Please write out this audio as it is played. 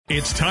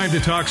It's time to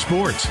talk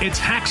sports. It's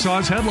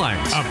Hacksaw's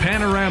Headlines, a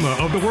panorama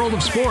of the world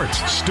of sports,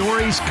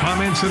 stories,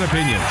 comments, and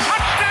opinions.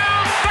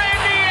 Touchdown,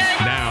 San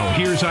Diego! Now,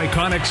 here's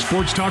iconic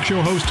sports talk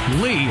show host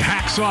Lee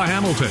Hacksaw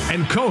Hamilton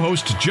and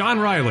co-host John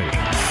Riley.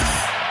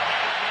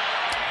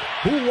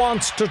 Who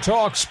wants to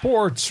talk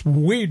sports?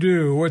 We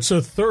do. It's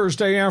a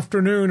Thursday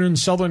afternoon in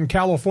Southern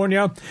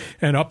California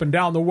and up and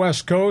down the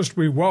West Coast.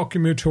 We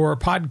welcome you to our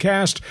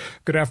podcast.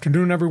 Good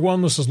afternoon,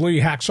 everyone. This is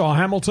Lee Hacksaw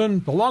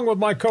Hamilton, along with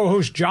my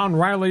co-host John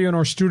Riley in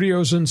our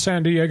studios in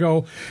San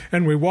Diego.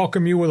 And we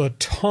welcome you with a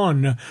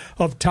ton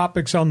of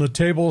topics on the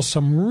table,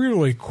 some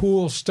really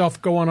cool stuff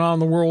going on in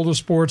the world of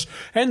sports,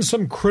 and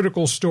some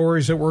critical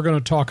stories that we're going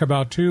to talk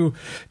about too.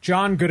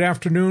 John, good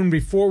afternoon.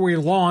 Before we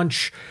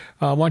launch,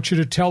 I want you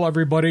to tell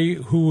everybody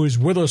who is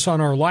with us on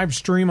our live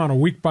stream on a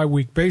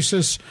week-by-week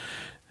basis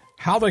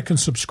how they can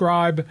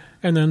subscribe,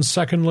 and then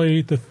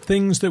secondly, the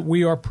things that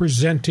we are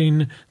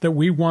presenting that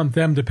we want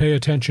them to pay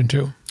attention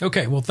to.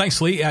 Okay, well,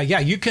 thanks, Lee.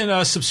 You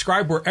can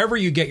subscribe wherever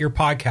you get your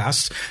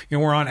podcasts.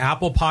 We're on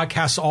Apple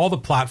Podcasts, all the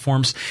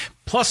platforms.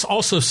 Plus,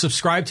 also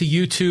subscribe to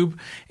YouTube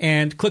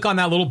and click on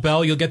that little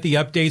bell. You'll get the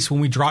updates when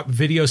we drop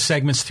video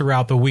segments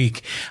throughout the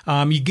week.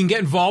 You can get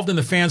involved in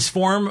the Fans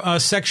Forum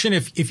section.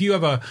 If you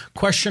have a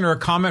question or a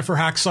comment for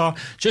Hacksaw,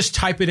 just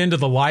type it into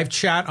the live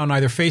chat on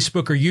either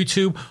Facebook or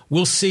YouTube.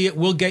 We'll see it.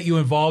 We'll get you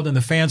involved in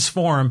the Fans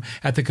Forum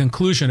at the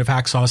conclusion of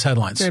Hacksaw's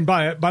Headlines. And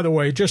by the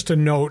way, just a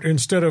note,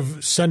 instead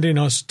of sending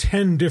us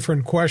 10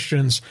 different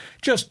questions,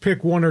 just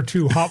pick one or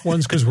two hot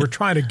ones because we're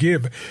trying to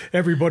give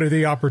everybody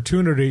the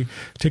opportunity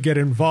to get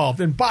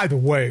involved. And by the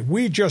way,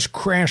 we just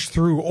crashed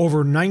through over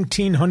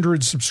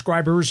 1,900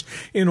 subscribers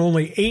in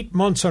only 8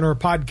 months on our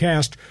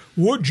podcast.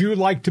 Would you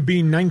like to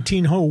be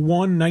 1901,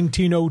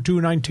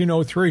 1902,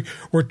 1903?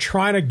 We're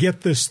trying to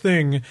get this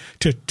thing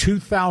to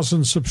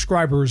 2,000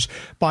 subscribers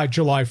by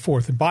July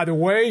 4th. And by the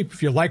way,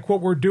 if you like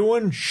what we're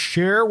doing,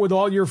 share with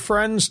all your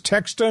friends,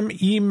 text them,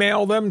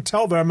 email them,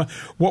 tell them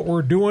what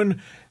we're doing.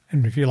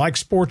 And if you like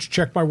sports,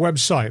 check my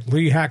website,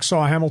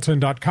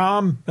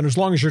 leehacksawhamilton.com. And as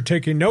long as you're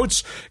taking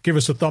notes, give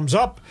us a thumbs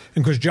up.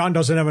 And because John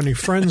doesn't have any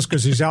friends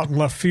because he's out in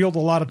left field a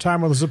lot of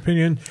time with his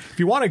opinion, if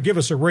you want to give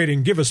us a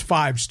rating, give us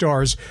 5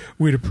 stars.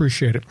 We'd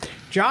appreciate it.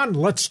 John,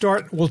 let's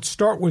start. We'll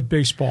start with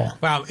baseball.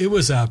 Wow, it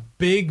was a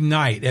big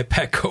night at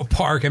Petco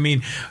Park. I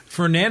mean,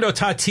 Fernando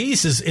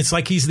Tatis, it's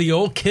like he's the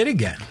old kid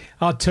again.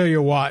 I'll tell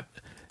you what.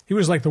 He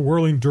was like the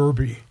whirling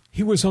derby.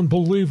 He was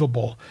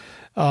unbelievable.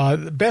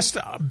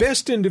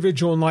 Best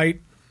individual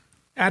night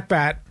at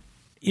bat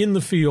in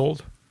the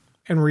field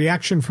and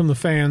reaction from the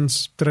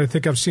fans that I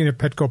think I've seen at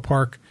Petco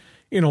Park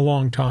in a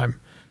long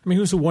time. I mean,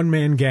 he was a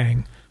one-man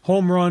gang.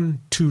 Home run,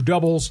 2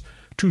 doubles,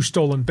 2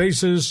 stolen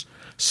bases,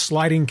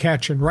 sliding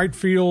catch in right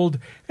field,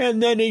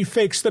 and then he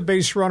fakes the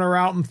base runner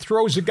out and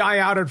throws a guy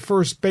out at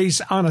first base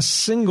on a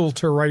single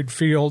to right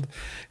field,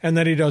 and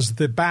then he does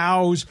the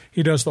bows,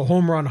 he does the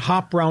home run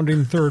hop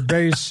rounding third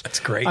base.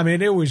 That's great. I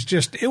mean, it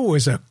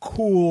was a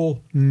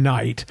cool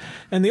night.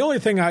 And the only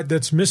thing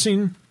that's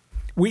missing,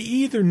 we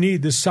either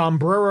need the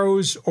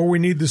sombreros or we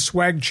need the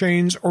swag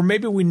chains, or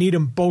maybe we need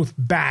them both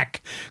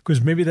back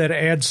because maybe that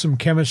adds some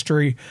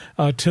chemistry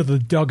to the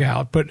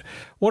dugout. But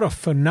what a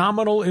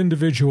phenomenal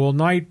individual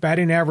night.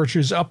 Batting average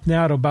is up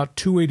now to about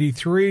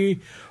 283,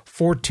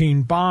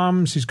 14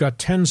 bombs. He's got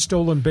 10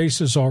 stolen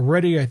bases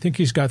already. I think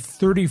he's got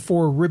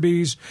 34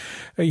 ribbies.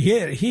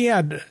 He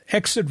had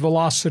exit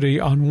velocity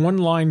on one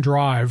line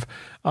drive,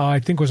 I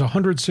think was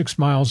 106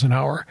 miles an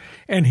hour.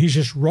 And he's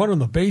just running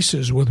the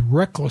bases with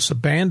reckless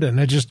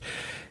abandon.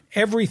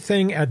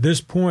 Everything at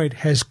this point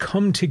has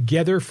come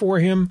together for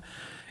him.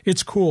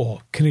 It's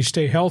cool. Can he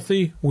stay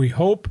healthy? We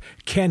hope.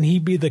 Can he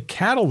be the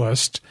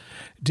catalyst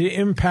to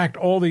impact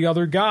all the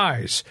other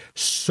guys?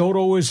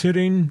 Soto is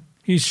hitting.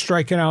 He's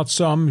striking out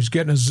some. He's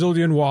getting a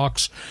zillion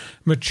walks.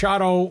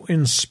 Machado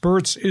in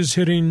spurts is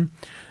hitting.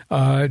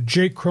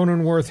 Jake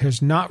Cronenworth has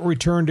not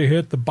returned to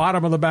hit. The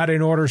bottom of the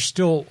batting order is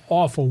still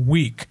awful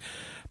weak.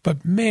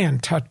 But, man,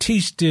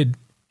 Tatis did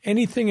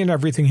anything and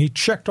everything. He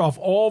checked off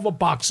all the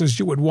boxes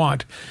you would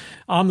want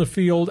on the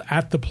field,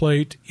 at the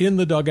plate, in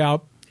the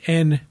dugout,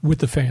 and with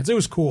the fans. It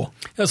was cool.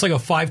 That's like a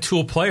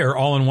 5-tool player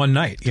all in one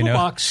night.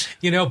 Toolbox.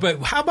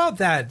 But how about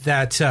that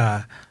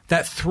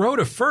throw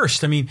to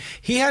first? I mean,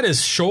 he had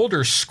his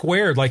shoulder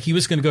squared like he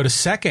was going to go to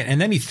second, and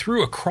then he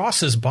threw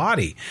across his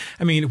body.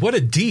 I mean, what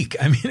a deke.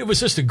 I mean, it was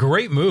just a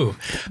great move.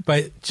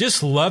 But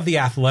just love the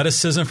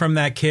athleticism from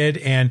that kid.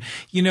 And,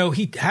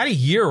 he had a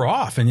year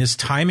off, and his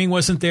timing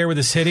wasn't there with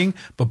his hitting.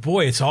 But,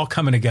 boy, it's all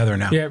coming together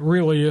now. Yeah, it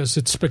really is.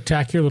 It's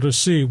spectacular to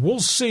see. We'll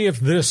see if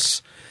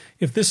this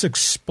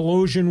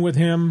explosion with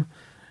him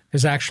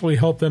has actually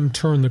helped them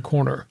turn the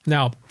corner.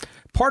 Now,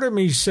 part of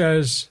me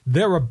says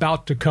they're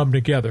about to come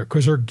together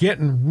because they're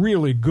getting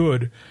really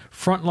good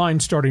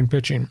frontline starting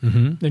pitching.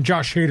 Mm-hmm. And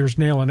Josh Hader's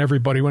nailing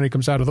everybody when he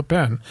comes out of the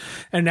pen.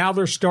 And now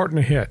they're starting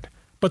to hit.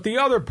 But the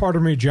other part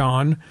of me,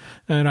 John,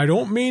 and I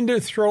don't mean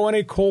to throw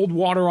any cold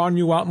water on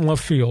you out in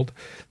left field,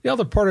 the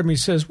other part of me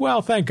says,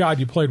 well, thank God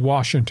you played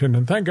Washington,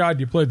 and thank God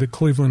you played the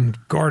Cleveland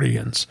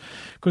Guardians,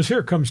 because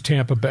here comes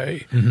Tampa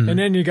Bay. And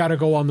then you got to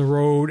go on the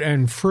road,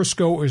 and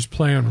Frisco is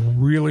playing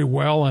really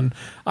well, and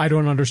I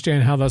don't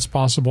understand how that's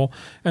possible.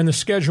 And the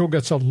schedule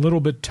gets a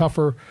little bit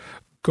tougher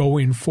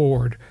going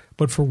forward.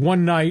 But for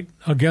one night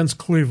against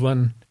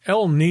Cleveland,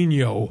 El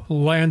Nino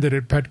landed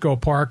at Petco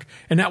Park,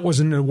 and that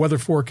wasn't in the weather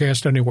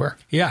forecast anywhere.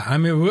 Yeah, I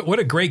mean, what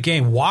a great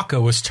game.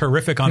 Waka was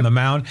terrific on the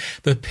mound.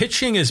 The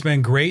pitching has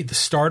been great. The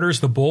starters,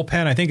 the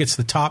bullpen, I think it's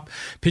the top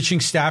pitching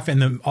staff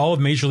in all of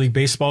Major League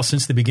Baseball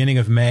since the beginning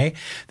of May.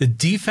 The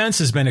defense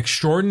has been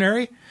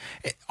extraordinary.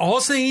 All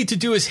they need to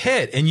do is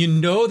hit, and you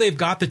know they've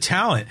got the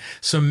talent.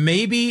 So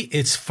maybe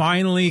it's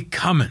finally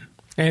coming.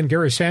 And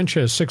Gary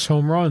Sanchez, 6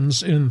 home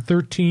runs in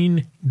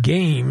 13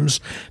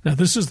 games. Now,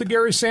 this is the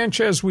Gary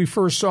Sanchez we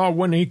first saw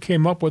when he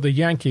came up with the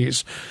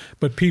Yankees,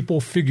 but people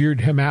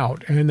figured him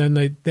out. And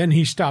then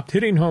he stopped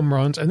hitting home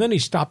runs, and then he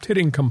stopped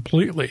hitting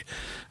completely.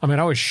 I mean,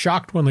 I was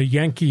shocked when the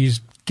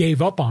Yankees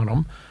gave up on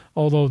him,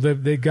 although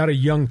they got a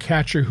young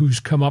catcher who's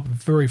come up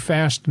very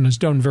fast and has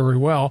done very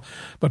well.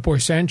 But, boy,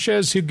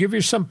 Sanchez, he'll give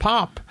you some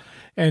pop.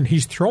 And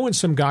he's throwing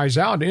some guys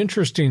out.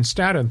 Interesting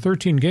stat, in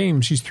 13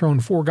 games, he's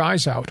thrown 4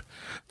 guys out.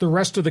 The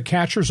rest of the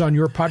catchers on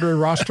your Padre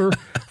roster,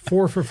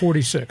 4 for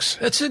 46.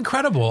 That's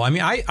incredible. I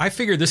mean, I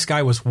figured this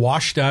guy was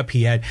washed up.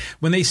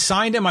 When they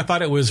signed him, I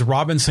thought it was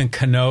Robinson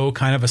Cano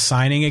kind of a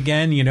signing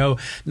again. You know,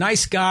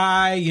 nice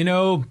guy, you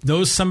know,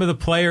 knows some of the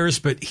players,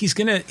 but he's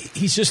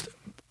just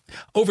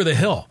over the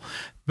hill.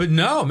 But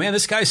no, man,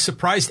 this guy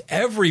surprised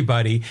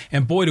everybody,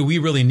 and boy, do we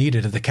really need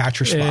it at the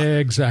catcher spot.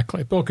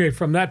 Exactly. Okay,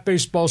 from that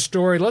baseball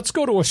story, let's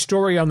go to a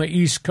story on the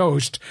East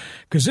Coast,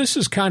 because this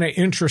is kind of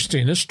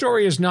interesting. This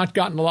story has not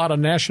gotten a lot of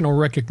national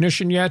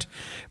recognition yet,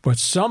 but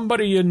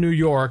somebody in New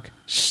York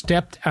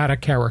stepped out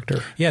of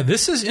character. Yeah,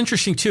 this is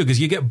interesting, too,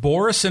 because you get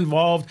Boris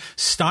involved,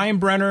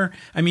 Steinbrenner.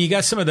 I mean, you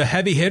got some of the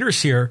heavy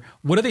hitters here.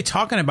 What are they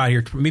talking about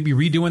here? Maybe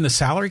redoing the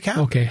salary cap?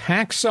 Okay,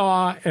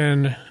 Hacksaw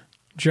and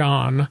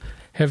John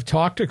have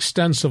talked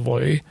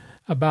extensively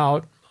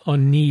about a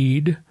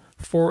need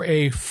for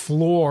a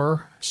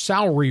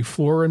salary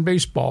floor in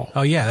baseball.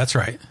 Oh, yeah, that's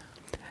right.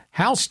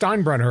 Hal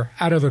Steinbrenner,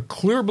 out of the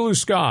clear blue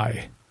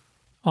sky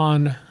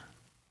on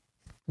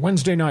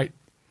Wednesday night,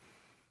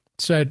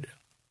 said,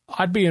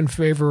 I'd be in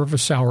favor of a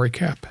salary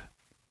cap.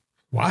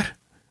 What?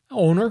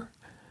 Owner?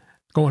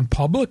 Going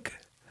public?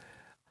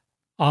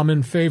 I'm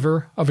in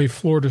favor of a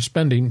floor to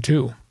spending,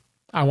 too.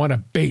 I want a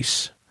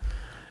base.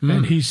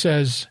 And he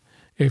says,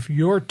 if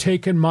you're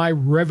taking my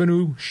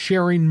revenue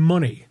sharing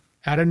money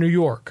out of New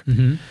York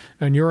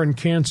and you're in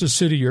Kansas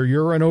City or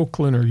you're in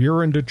Oakland or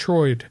you're in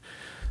Detroit,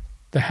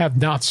 the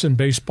have-nots in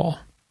baseball,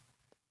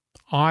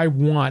 I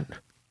want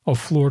a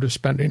floor to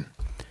spending.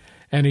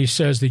 And he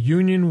says the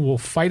union will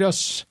fight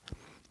us,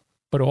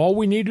 but all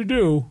we need to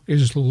do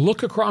is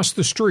look across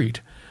the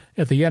street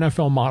at the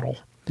NFL model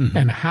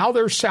and how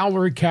their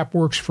salary cap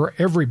works for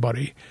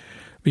everybody,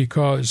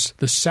 because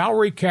the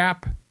salary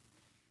cap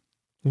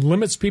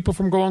limits people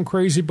from going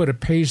crazy, but it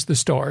pays the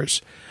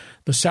stars.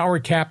 The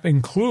salary cap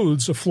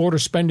includes a floor to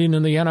spending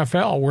in the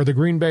NFL, where the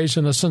Green Bays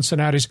and the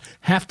Cincinnatis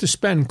have to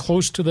spend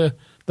close to the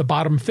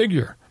bottom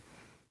figure.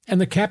 And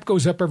the cap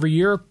goes up every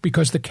year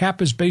because the cap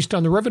is based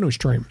on the revenue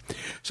stream.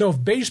 So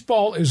if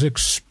baseball is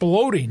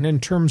exploding in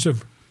terms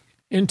of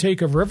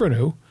intake of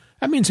revenue,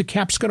 that means the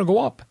cap's going to go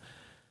up.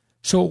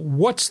 So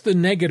what's the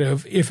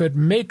negative if it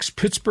makes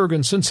Pittsburgh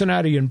and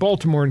Cincinnati and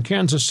Baltimore and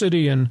Kansas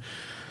City and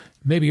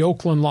maybe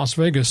Oakland, Las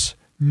Vegas,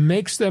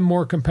 makes them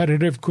more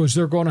competitive because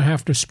they're going to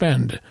have to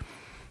spend?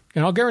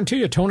 And I'll guarantee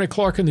you, Tony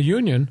Clark and the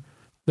union,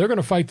 they're going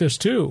to fight this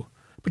too.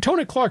 But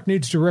Tony Clark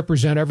needs to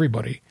represent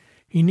everybody.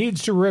 He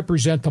needs to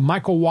represent the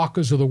Michael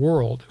Wakas of the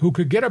world, who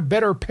could get a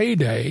better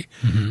payday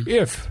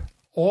if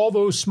all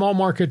those small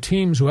market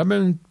teams who have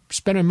been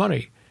spending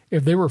money,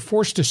 if they were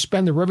forced to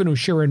spend the revenue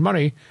sharing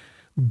money,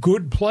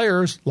 good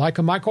players like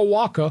a Michael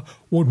Waka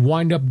would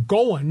wind up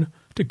going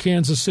to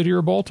Kansas City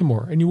or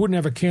Baltimore. And you wouldn't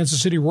have a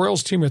Kansas City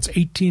Royals team that's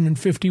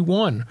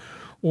 18-51,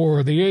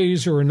 or the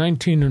A's are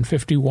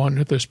 19-51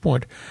 at this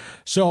point.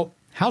 So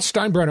Hal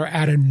Steinbrenner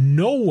out of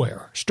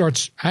nowhere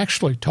starts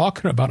actually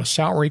talking about a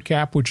salary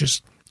cap, which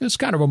is it's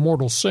kind of a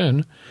mortal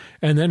sin.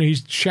 And then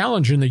he's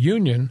challenging the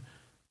union,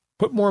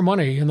 put more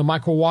money in the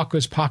Michael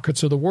Waka's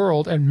pockets of the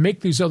world and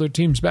make these other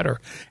teams better.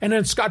 And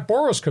then Scott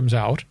Boras comes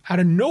out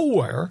of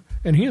nowhere,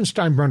 and he and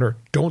Steinbrenner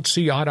don't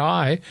see eye to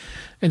eye.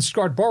 And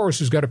Scott Boras,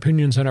 who's got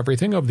opinions on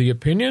everything, of the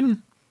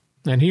opinion,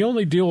 and he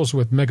only deals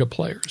with mega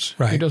players.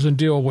 Right. He doesn't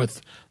deal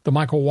with the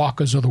Michael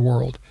Wakas of the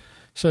world.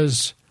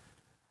 Says,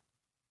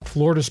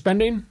 floor to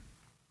spending,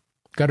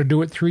 got to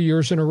do it 3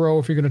 years in a row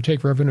if you're going to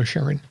take revenue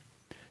sharing.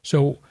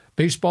 So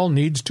baseball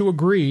needs to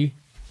agree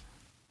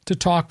to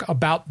talk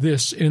about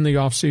this in the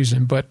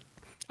offseason. But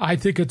I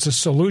think it's a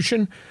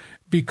solution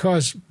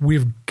because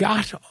we've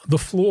got the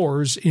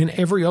floors in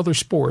every other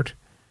sport,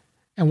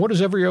 And what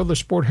does every other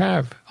sport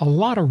have? A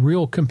lot of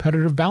real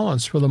competitive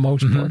balance for the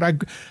most part.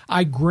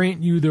 I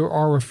grant you there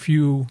are a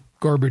few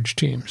garbage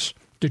teams.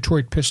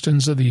 Detroit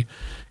Pistons of the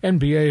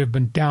NBA have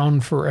been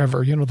down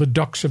forever. You know, the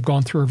Ducks have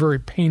gone through a very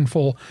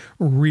painful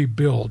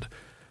rebuild.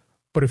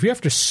 But if you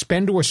have to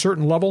spend to a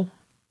certain level,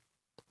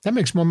 that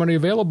makes more money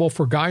available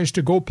for guys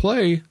to go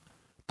play,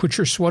 put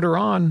your sweater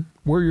on,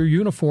 wear your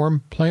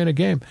uniform, play in a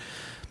game.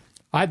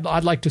 I'd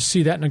like to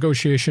see that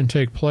negotiation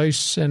take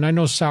place. And I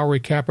know salary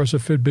cap is a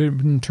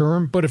forbidden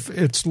term, but if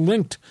it's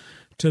linked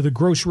to the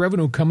gross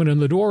revenue coming in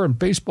the door, and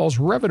baseball's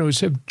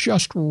revenues have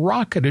just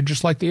rocketed,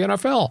 just like the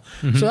NFL.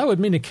 So that would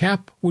mean the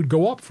cap would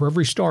go up for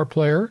every star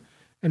player,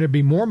 and it'd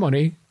be more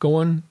money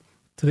going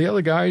to the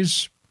other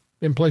guys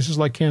in places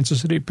like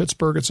Kansas City,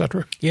 Pittsburgh, et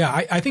cetera. Yeah,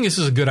 I think this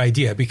is a good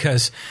idea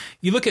because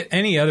you look at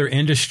any other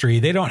industry,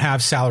 they don't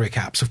have salary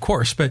caps, of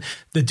course. But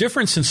the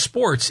difference in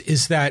sports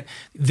is that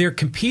they're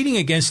competing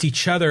against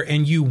each other,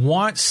 and you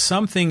want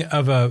something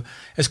of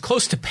as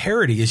close to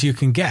parity as you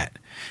can get.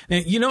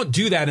 And you don't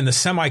do that in the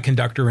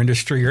semiconductor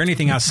industry or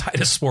anything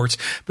outside of sports.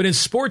 But in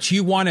sports,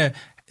 you want to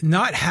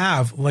not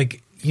have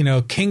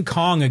King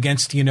Kong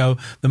against,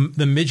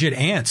 the midget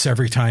ants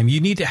every time. You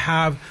need to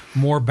have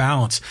more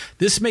balance.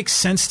 This makes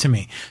sense to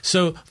me.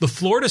 So the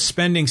Florida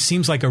spending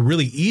seems like a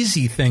really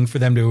easy thing for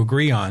them to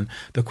agree on.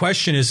 The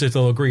question is if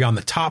they'll agree on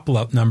the top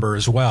number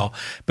as well.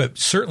 But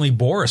certainly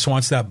Boris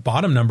wants that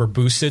bottom number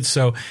boosted,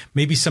 so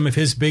maybe some of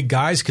his big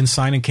guys can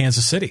sign in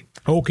Kansas City.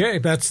 Okay,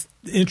 that's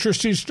an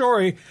interesting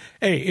story.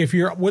 Hey, if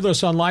you're with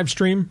us on live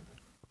stream,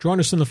 join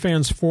us in the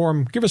fans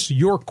forum. Give us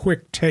your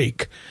quick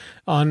take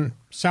on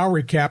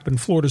salary cap and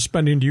Florida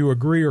spending. Do you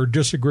agree or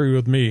disagree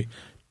with me?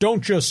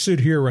 Don't just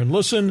sit here and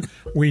listen.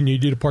 We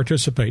need you to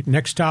participate.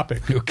 Next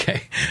topic.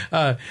 Okay.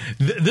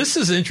 This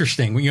is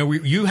interesting.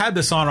 You had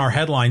this on our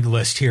headline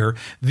list here.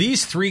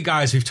 These three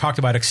guys we've talked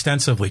about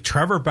extensively,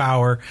 Trevor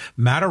Bauer,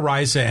 Matt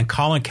Araiza, and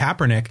Colin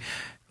Kaepernick,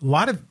 a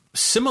lot of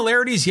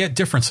similarities yet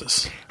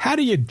differences. How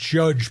do you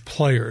judge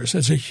players?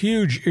 It's a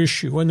huge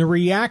issue. And the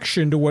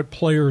reaction to what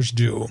players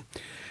do.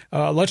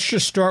 Let's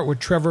just start with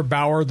Trevor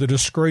Bauer, the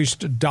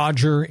disgraced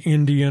Dodger,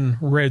 Indian,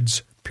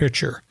 Reds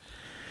pitcher.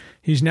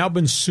 He's now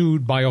been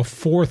sued by a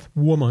fourth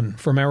woman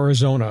from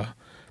Arizona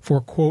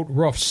for, quote,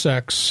 rough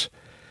sex.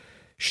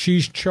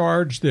 She's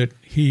charged that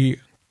he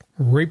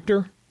raped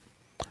her,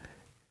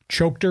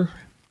 choked her,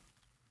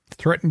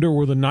 threatened her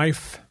with a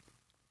knife,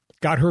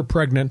 got her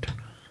pregnant,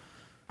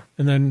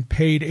 and then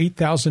paid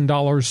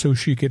 $8,000 so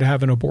she could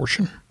have an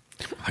abortion.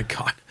 Oh, my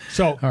God.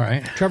 So, all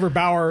right. Trevor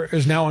Bauer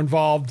is now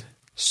involved.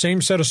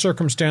 Same set of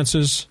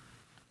circumstances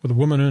with a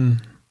woman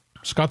in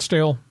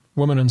Scottsdale,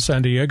 woman in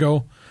San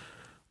Diego,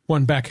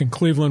 one back in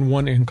Cleveland,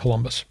 one in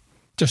Columbus.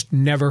 Just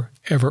never,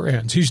 ever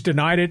ends. He's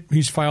denied it.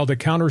 He's filed a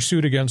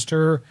countersuit against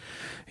her.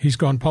 He's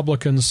gone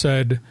public and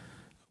said,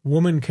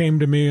 woman came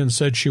to me and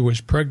said she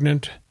was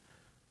pregnant.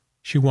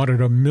 She wanted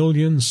 $1.6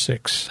 million.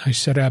 I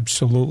said,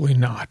 absolutely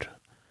not.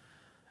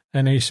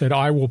 And he said,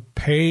 I will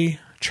pay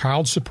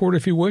child support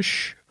if you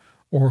wish,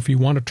 or if you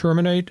want to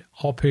terminate,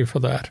 I'll pay for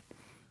that.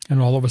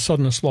 And all of a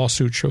sudden, this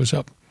lawsuit shows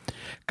up.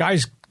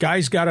 Guy's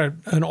got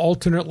an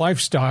alternate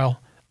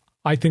lifestyle.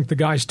 I think the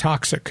guy's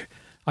toxic.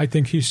 I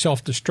think he's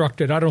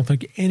self-destructed. I don't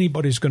think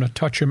anybody's going to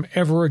touch him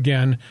ever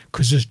again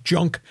because this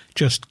junk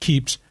just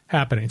keeps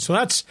happening. So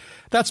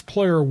that's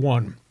player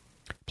one.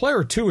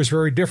 Player two is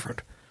very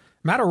different.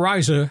 Matt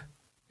Araiza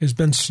has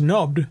been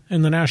snubbed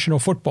in the National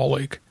Football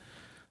League.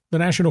 The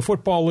National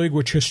Football League,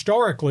 which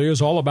historically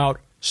is all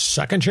about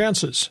second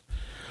chances.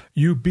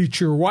 You beat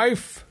your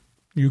wife,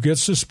 you get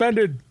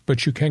suspended,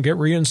 but you can get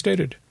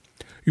reinstated.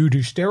 You do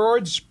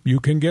steroids, you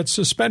can get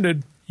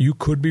suspended. You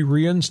could be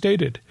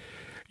reinstated.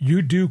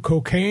 You do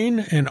cocaine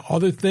and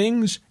other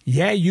things,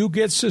 yeah, you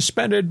get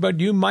suspended, but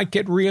you might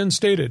get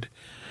reinstated.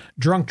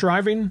 Drunk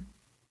driving,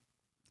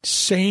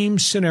 same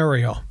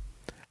scenario. A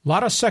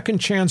lot of second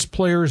chance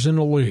players in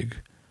the league.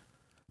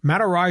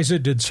 Matt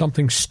Araiza did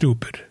something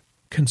stupid.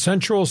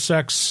 Consensual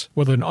sex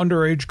with an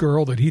underage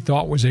girl that he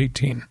thought was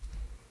 18.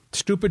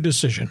 Stupid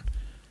decision.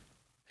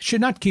 Should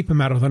not keep him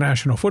out of the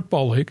National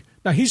Football League.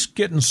 Now, he's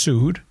getting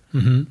sued.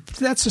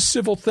 That's a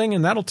civil thing,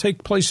 and that'll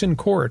take place in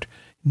court.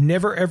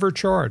 Never, ever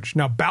charged.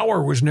 Now,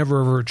 Bauer was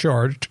never, ever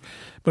charged,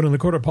 but in the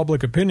court of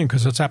public opinion,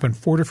 because it's happened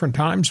 4 different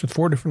times with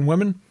 4 different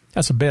women,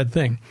 that's a bad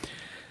thing.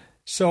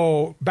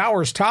 So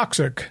Bauer's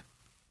toxic.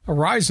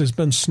 Araiza has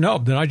been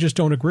snubbed, and I just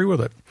don't agree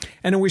with it.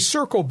 And then we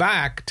circle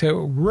back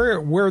to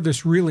where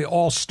this really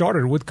all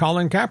started with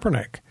Colin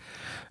Kaepernick.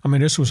 I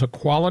mean, this was a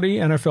quality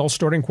NFL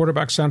starting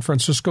quarterback. San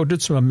Francisco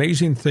did some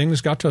amazing things,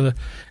 got to the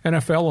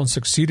NFL and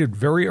succeeded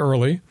very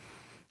early,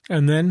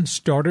 and then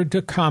started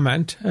to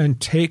comment and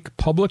take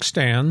public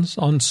stands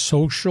on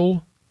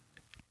social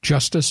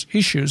justice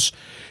issues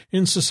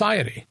in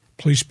society,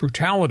 police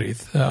brutality,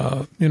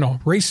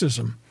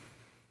 racism.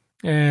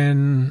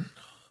 And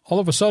all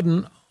of a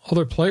sudden,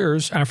 other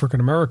players, African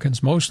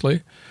Americans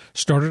mostly,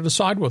 started to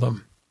side with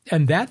him.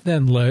 And that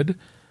then led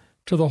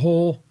to the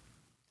whole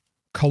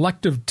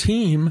collective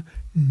team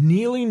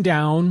kneeling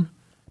down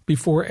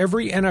before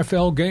every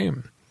NFL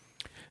game.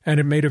 and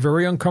it made a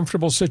very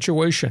uncomfortable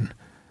situation.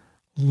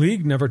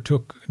 League never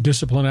took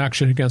discipline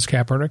action against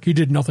Kaepernick. He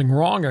did nothing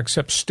wrong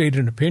except state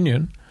an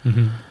opinion.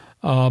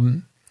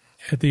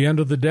 At the end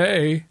of the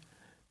day,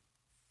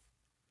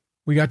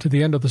 we got to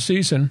the end of the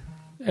season,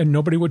 and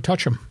nobody would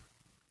touch him.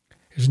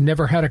 He's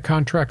never had a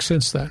contract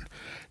since then.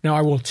 Now,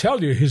 I will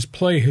tell you his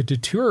play had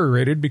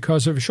deteriorated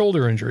because of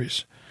shoulder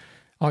injuries.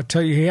 I'll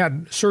tell you he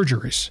had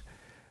surgeries.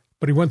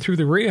 But he went through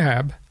the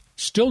rehab.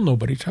 Still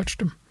nobody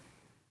touched him.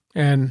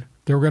 And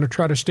they were going to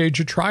try to stage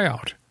a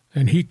tryout.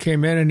 And he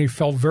came in and he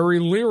felt very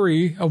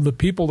leery of the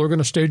people that were going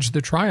to stage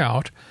the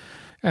tryout.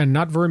 And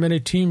not very many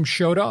teams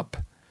showed up.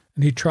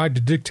 And he tried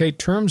to dictate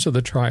terms of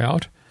the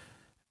tryout.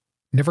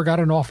 Never got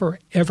an offer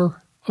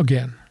ever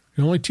again.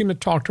 The only team that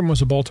talked to him was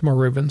the Baltimore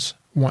Ravens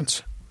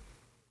once.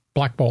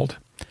 Blackballed.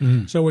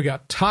 So we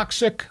got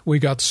toxic, we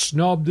got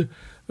snubbed,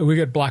 we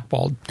got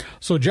blackballed.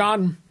 So,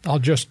 John,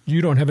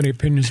 you don't have any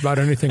opinions about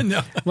anything.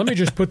 No. Let me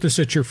just put this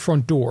at your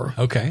front door.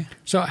 Okay.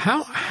 So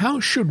how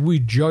should we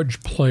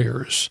judge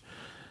players?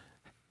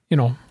 You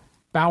know,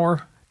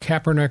 Bauer,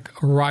 Kaepernick,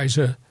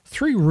 Araiza,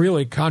 3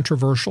 really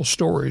controversial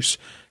stories.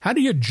 How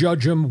do you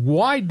judge them?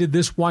 Why did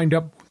this wind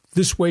up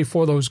this way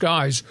for those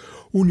guys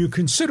when you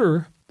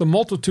consider the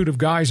multitude of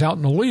guys out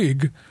in the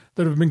league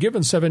that have been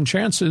given 7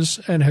 chances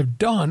and have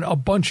done a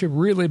bunch of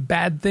really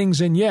bad things,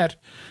 and yet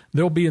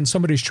they'll be in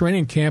somebody's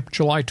training camp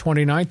July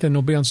 29th and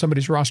they'll be on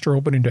somebody's roster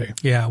opening day?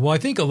 Yeah, well, I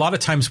think a lot of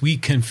times we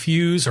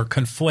confuse or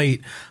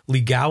conflate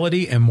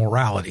legality and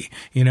morality,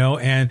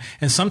 and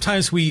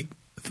sometimes we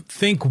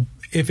think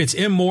if it's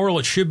immoral,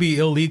 it should be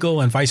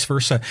illegal and vice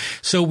versa.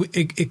 So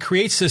it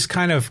creates this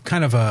kind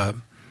of a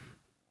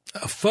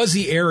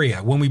fuzzy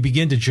area when we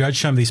begin to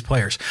judge some of these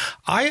players.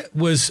 I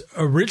was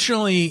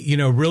originally,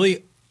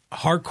 really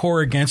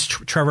hardcore against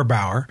Trevor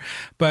Bauer,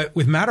 but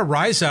with Matt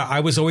Araiza, I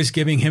was always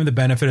giving him the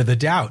benefit of the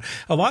doubt.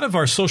 A lot of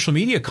our social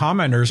media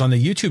commenters on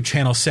the YouTube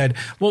channel said,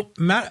 well,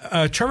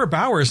 Trevor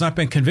Bauer has not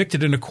been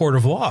convicted in a court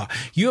of law.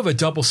 You have a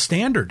double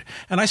standard.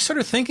 And I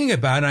started thinking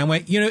about it, and I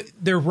went,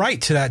 they're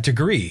right to that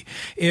degree.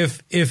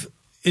 If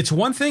it's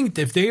one thing,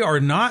 if they are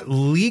not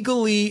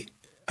legally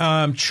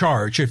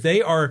charged, if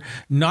they are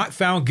not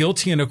found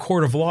guilty in a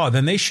court of law,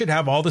 then they should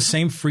have all the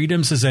same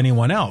freedoms as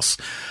anyone else.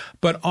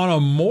 But on a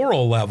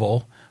moral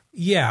level,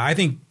 yeah, I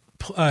think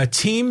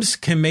teams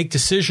can make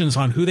decisions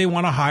on who they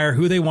want to hire,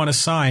 who they want to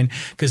sign,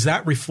 because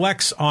that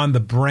reflects on the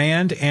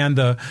brand and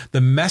the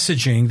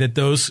messaging that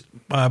those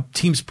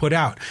teams put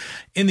out.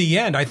 In the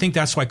end, I think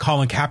that's why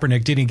Colin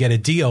Kaepernick didn't get a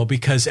deal,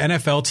 because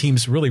NFL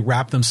teams really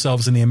wrap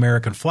themselves in the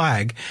American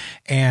flag,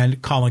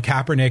 and Colin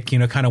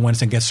Kaepernick, kind of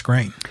went against the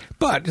grain.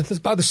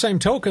 But by the same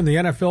token, the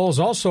NFL has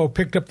also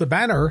picked up the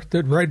banner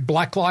that read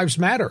Black Lives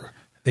Matter.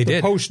 They did.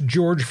 The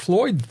post-George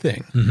Floyd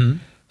thing.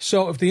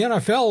 So if the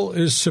NFL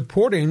is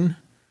supporting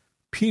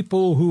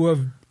people who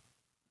have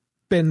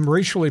been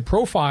racially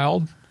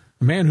profiled,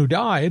 a man who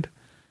died,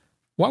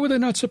 why would they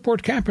not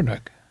support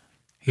Kaepernick?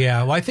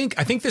 Yeah, well, I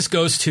think this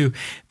goes to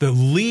the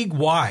league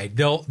wide.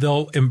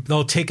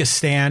 They'll take a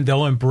stand.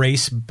 They'll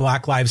embrace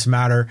Black Lives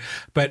Matter,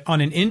 but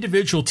on an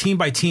individual team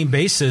by team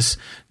basis,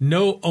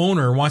 no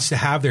owner wants to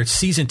have their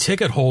season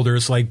ticket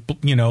holders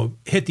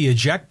hit the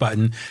eject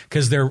button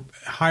because they're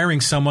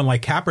hiring someone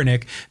like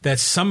Kaepernick that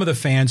some of the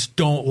fans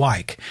don't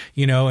like.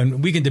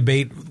 And we can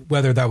debate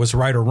whether that was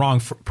right or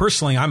wrong.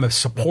 Personally, I'm a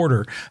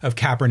supporter of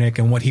Kaepernick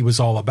and what he was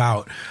all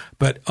about.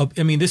 But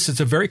this is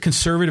a very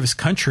conservative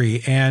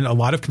country, and a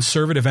lot of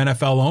conservative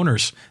NFL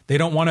owners, they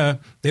don't want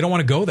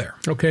to go there.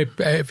 Okay,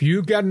 if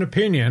you've got an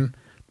opinion,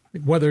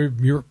 whether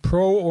you're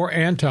pro or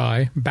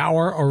anti,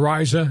 Bauer,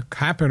 Araiza,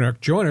 Kaepernick,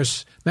 join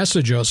us,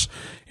 message us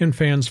in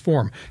Fans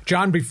Forum.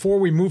 John, before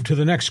we move to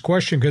the next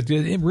question, because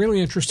a really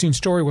interesting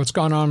story, what's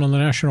gone on in the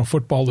National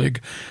Football League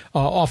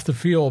off the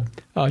field,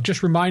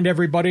 just remind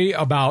everybody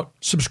about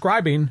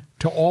subscribing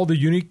to all the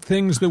unique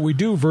things that we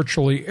do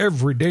virtually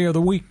every day of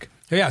the week.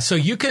 Yeah, so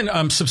you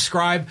can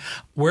subscribe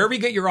wherever you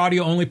get your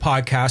audio-only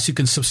podcasts. You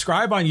can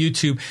subscribe on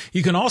YouTube.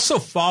 You can also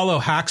follow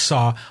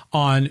Hacksaw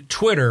on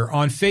Twitter,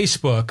 on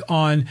Facebook,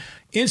 on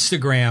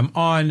Instagram,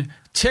 on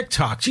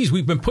TikTok. Geez,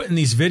 we've been putting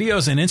these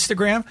videos on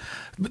Instagram.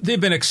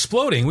 They've been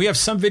exploding. We have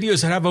some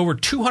videos that have over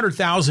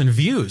 200,000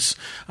 views.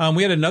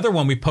 We had another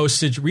one we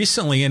posted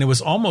recently, and it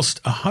was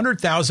almost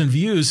 100,000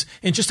 views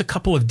in just a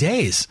couple of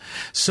days.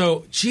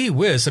 So, gee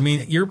whiz,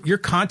 your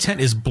content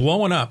is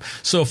blowing up.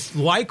 So,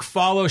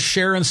 follow,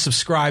 share, and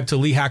subscribe to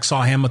Lee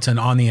Hacksaw Hamilton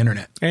on the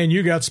internet. And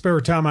you got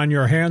spare time on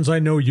your hands. I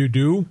know you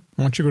do.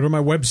 Why don't you go to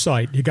my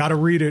website? You got to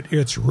read it.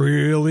 It's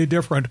really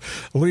different.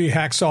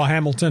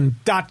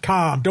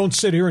 LeeHacksawHamilton.com. Don't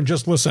sit here and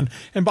just listen.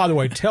 And by the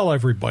way, tell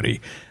everybody,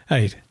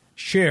 hey,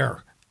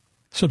 share,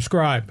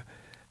 subscribe,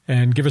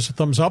 and give us a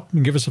thumbs up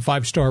and give us a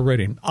 5-star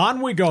rating.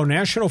 On we go.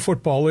 National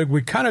Football League.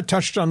 We kind of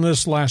touched on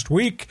this last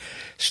week.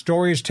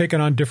 Stories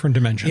taken on different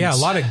dimensions. Yeah, a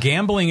lot of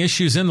gambling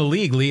issues in the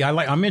league, Lee.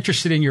 I'm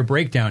interested in your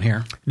breakdown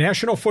here.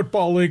 National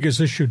Football League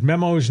has issued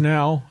memos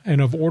now and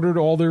have ordered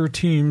all their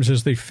teams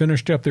as they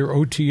finished up their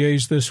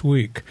OTAs this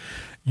week.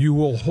 You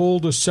will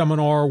hold a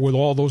seminar with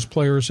all those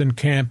players in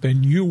camp,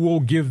 and you will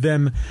give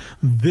them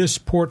this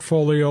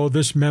portfolio,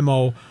 this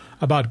memo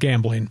about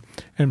gambling.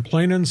 And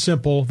plain and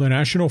simple, the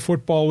National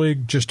Football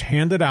League just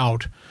handed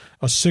out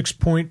a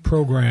 6-point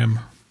program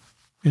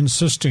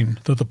insisting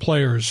that the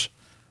players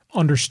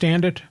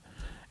understand it,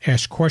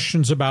 ask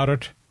questions about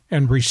it,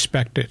 and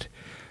respect it.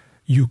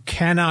 You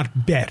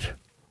cannot bet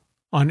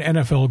on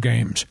NFL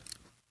games.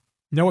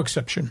 No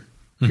exception.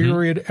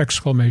 Period,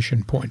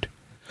 exclamation point.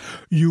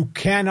 You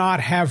cannot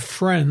have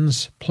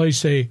friends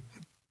place a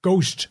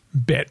ghost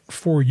bet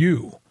for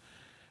you.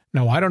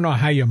 Now, I don't know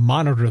how you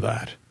monitor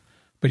that,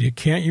 but you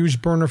can't use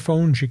burner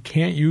phones. You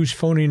can't use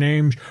phony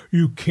names.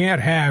 You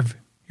can't have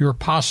your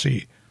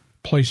posse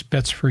place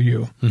bets for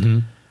you.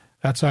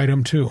 That's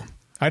item 2.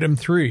 Item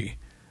 3,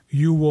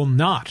 you will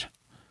not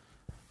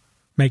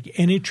make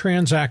any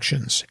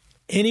transactions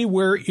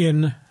anywhere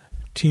in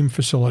team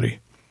facility.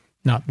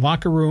 Not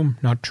locker room,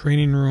 not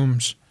training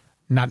rooms,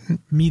 not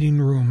meeting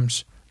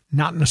rooms,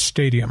 not in a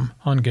stadium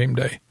on game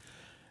day.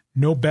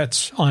 No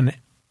bets on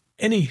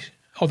any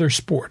other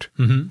sport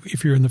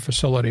if you're in the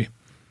facility.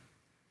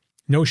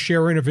 No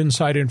sharing of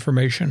inside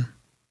information.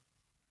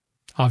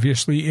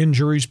 Obviously,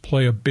 injuries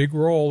play a big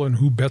role in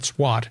who bets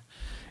what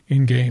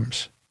in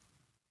games.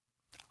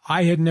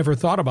 I had never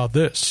thought about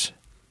this.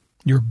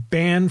 You're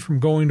banned from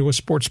going to a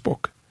sports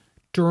book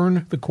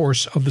during the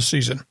course of the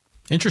season.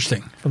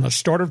 Interesting. From the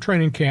start of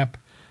training camp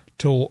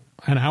till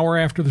an hour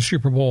after the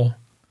Super Bowl,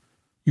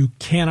 you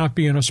cannot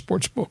be in a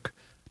sports book.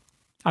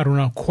 I don't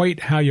know quite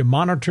how you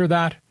monitor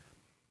that,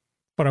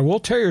 but I will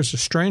tell you there's a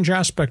strange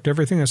aspect to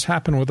everything that's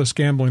happened with this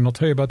gambling. I'll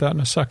tell you about that in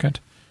a second.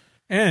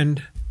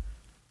 And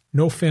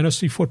no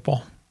fantasy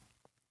football,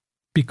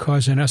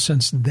 because in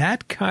essence,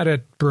 that kind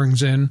of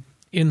brings in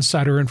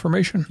insider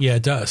information. Yeah,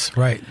 it does.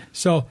 Right.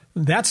 So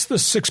that's the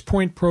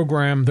 6-point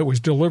program that was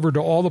delivered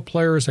to all the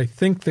players. I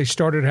think they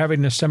started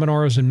having the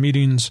seminars and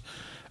meetings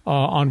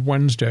on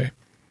Wednesday.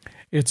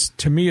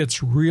 To me,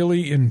 it's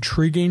really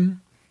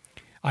intriguing.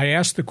 I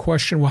asked the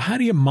question, well, how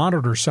do you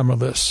monitor some of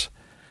this?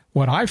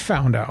 What I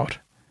found out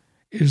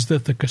is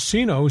that the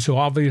casinos, who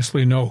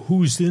obviously know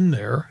who's in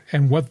there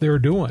and what they're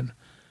doing,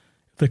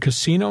 the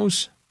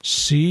casinos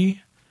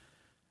see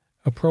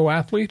a pro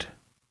athlete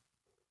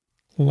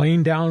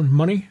laying down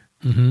money,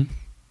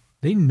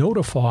 they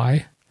notify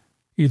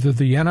either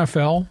the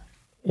NFL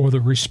or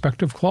the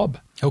respective club.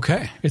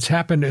 Okay. It's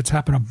happened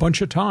a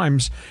bunch of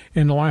times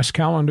in the last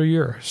calendar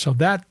year. So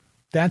they're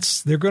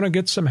going to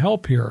get some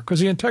help here, because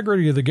the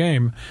integrity of the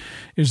game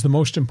is the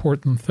most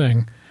important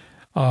thing.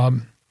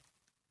 The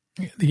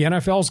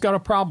NFL's got a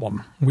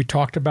problem. We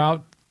talked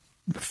about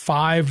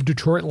 5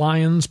 Detroit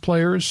Lions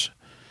players,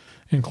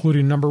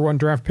 including number 1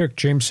 draft pick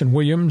Jameson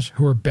Williams,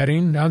 who are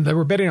betting. Now, they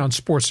were betting on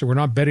sports. They were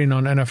not betting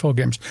on NFL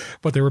games,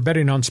 but they were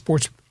betting on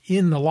sports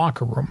in the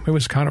locker room. It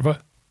was kind of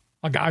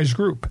a guy's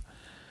group.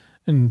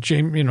 And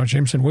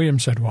Jameson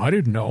Williams said, well, I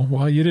didn't know.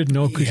 Well, you didn't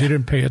know because you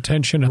didn't pay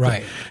attention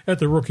at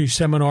the rookie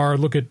seminar.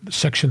 Look at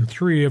Section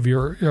 3 of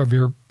your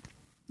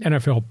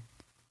NFL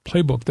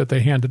playbook that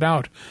they handed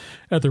out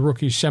at the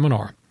rookie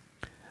seminar.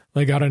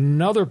 They got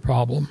another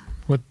problem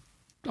with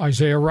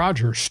Isaiah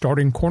Rodgers,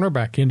 starting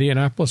cornerback,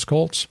 Indianapolis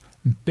Colts,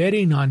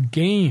 betting on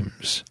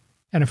games,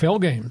 NFL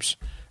games,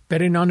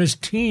 betting on his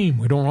team.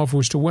 We don't know if it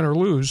was to win or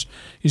lose.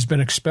 He's been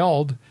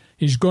expelled.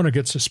 He's going to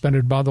get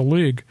suspended by the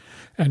league.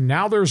 And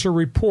now there's a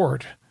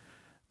report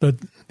that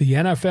the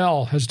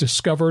NFL has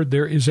discovered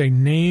there is a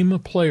name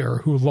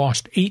player who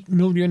lost $8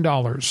 million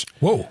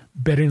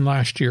betting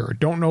last year.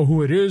 Don't know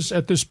who it is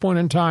at this point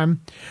in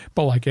time,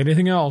 but like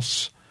anything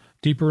else,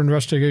 deeper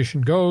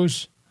investigation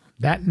goes,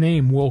 that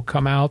name will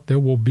come out. There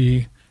will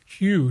be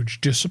huge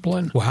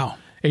discipline. Wow.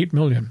 $8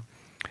 million.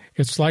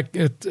 It's like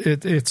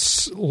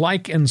it's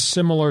like and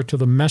similar to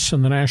the mess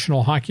in the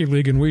National Hockey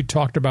League, and we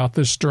talked about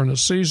this during the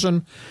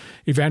season.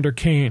 Evander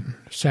Kane,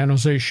 San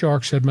Jose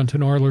Sharks,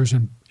 Edmonton Oilers,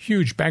 and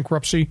huge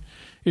bankruptcy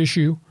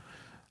issue.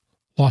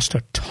 Lost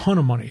a ton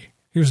of money.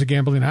 He was a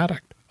gambling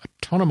addict. A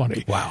ton of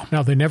money. Wow.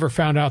 Now, they never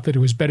found out that he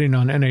was betting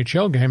on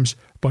NHL games,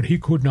 but he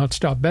could not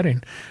stop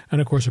betting. And,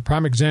 of course, a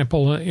prime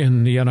example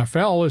in the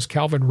NFL is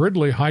Calvin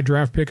Ridley, high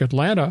draft pick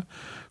Atlanta,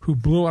 who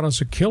blew out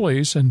his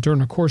Achilles and during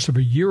the course of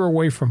a year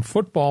away from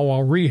football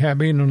while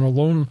rehabbing in a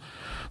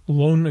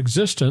lone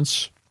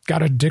existence,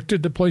 got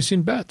addicted to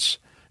placing bets.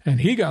 And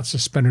he got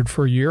suspended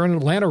for a year, and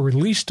Atlanta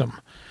released him.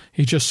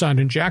 He just signed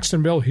in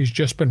Jacksonville. He's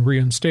just been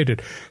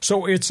reinstated.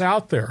 So it's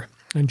out there.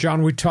 And,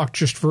 John, we talked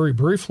just very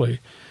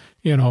briefly,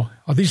 are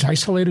these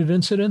isolated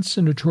incidents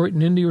in Detroit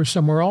and Indy or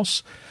somewhere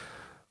else?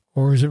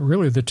 Or is it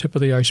really the tip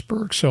of the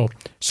iceberg? So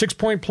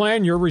 6-point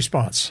plan, your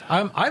response.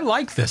 I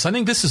like this. I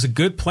think this is a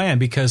good plan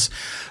because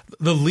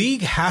the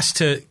league has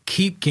to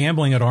keep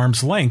gambling at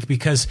arm's length,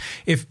 because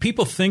if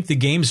people think the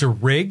games are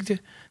rigged,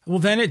 well,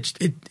 then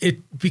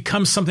it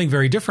becomes something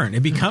very different.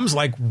 It becomes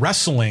like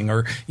wrestling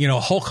or,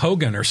 Hulk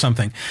Hogan or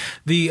something.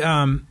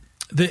 But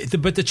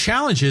the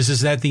challenge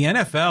is that the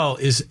NFL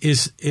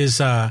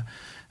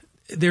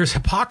there's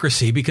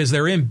hypocrisy because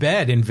they're in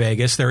bed in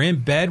Vegas. They're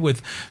in bed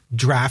with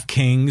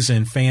DraftKings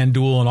and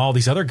FanDuel and all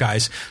these other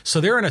guys.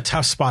 So they're in a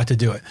tough spot to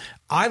do it.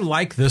 I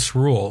like this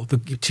rule.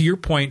 To your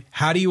point,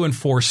 how do you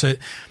enforce it?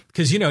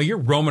 Because, you're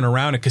roaming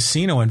around a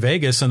casino in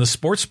Vegas and the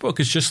sports book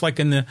is just like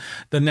in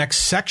the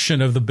next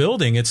section of the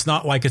building. It's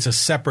not like it's a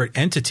separate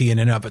entity in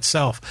and of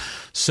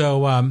itself.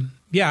 So,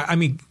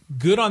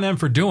 good on them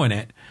for doing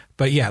it.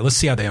 But, let's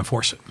see how they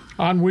enforce it.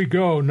 On we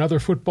go. Another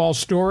football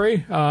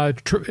story.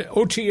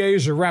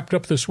 OTAs are wrapped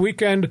up this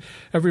weekend.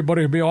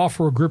 Everybody will be off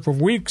for a group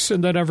of weeks,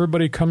 and then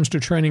everybody comes to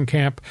training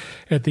camp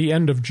at the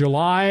end of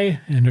July.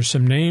 And there's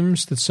some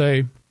names that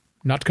say,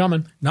 not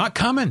coming. Not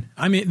coming.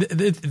 I mean,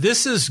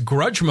 this is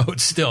grudge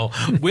mode still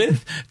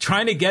with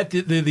trying to get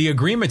the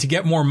agreement to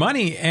get more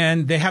money,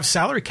 and they have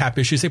salary cap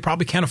issues. They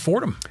probably can't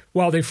afford them.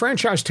 Well, they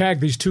franchise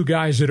tagged these two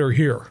guys that are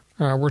here.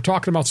 We're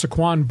talking about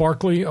Saquon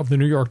Barkley of the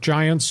New York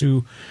Giants,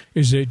 who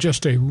is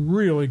just a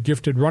really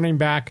gifted running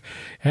back,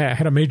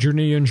 had a major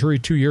knee injury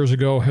 2 years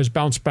ago, has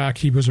bounced back.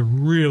 He was a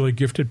really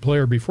gifted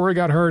player before he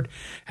got hurt,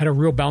 had a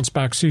real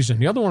bounce-back season.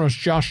 The other one was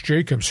Josh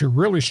Jacobs, who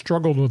really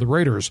struggled with the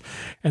Raiders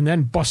and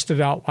then busted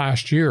out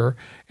last year,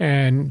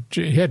 and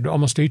he had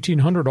almost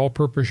 1,800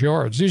 all-purpose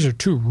yards. These are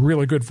two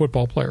really good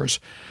football players.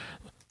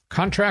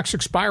 Contracts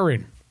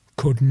expiring.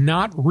 Could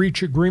not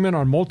reach agreement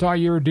on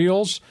multi-year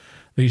deals.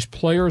 These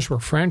players were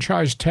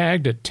franchise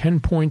tagged at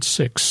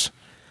 10.6.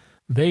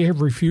 They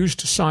have refused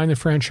to sign the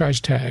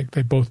franchise tag.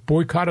 They both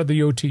boycotted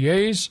the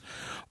OTAs.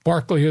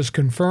 Barkley has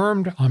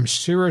confirmed, I'm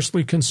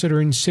seriously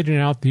considering sitting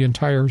out the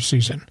entire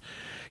season.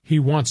 He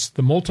wants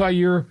the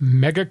multi-year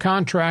mega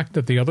contract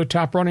that the other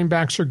top running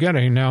backs are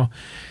getting. Now,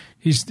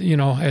 he's,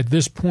 at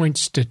this point,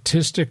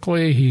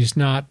 statistically, he's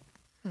not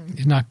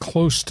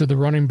close to the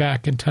running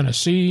back in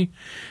Tennessee.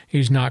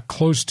 He's not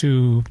close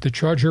to the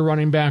Charger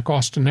running back,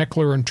 Austin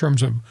Eckler, in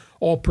terms of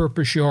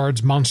all-purpose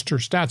yards, monster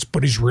stats,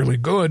 but he's really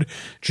good.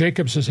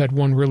 Jacobs has had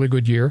one really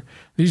good year.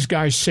 These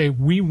guys say,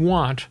 we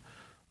want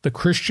the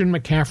Christian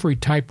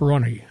McCaffrey-type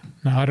running.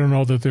 Now, I don't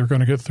know that they're going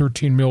to get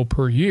 $13 million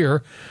per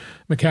year.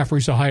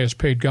 McCaffrey's the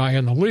highest-paid guy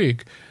in the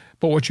league.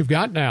 But what you've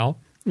got now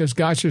is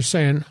guys are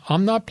saying,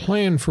 I'm not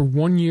playing for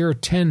 1 year,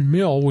 $10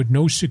 million with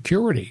no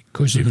security,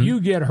 because if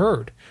you get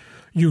hurt,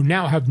 you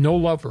now have no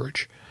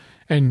leverage.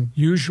 And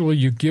usually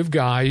you give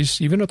guys,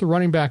 even at the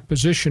running back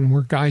position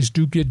where guys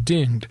do get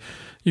dinged,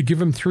 you give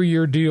them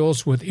 3-year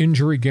deals with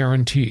injury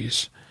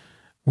guarantees,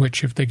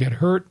 which if they get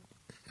hurt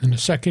in the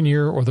second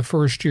year or the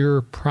first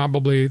year,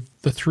 probably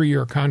the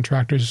 3-year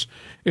contract is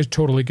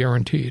totally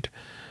guaranteed.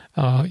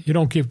 You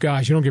don't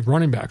give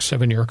running backs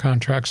 7-year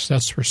contracts.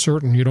 That's for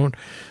certain.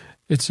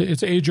 It's an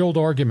age-old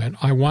argument.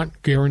 I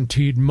want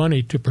guaranteed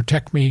money to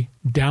protect me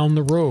down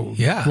the road,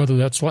 whether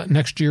that's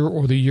next year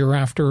or the year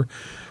after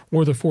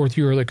or the 4th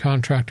year of the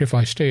contract if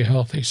I stay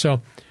healthy.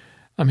 So,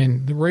 I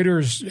mean, the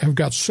Raiders have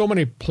got so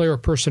many player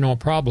personnel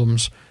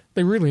problems,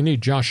 they really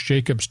need Josh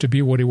Jacobs to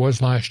be what he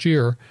was last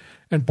year.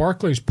 And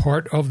Barkley's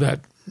part of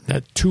that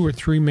 2 or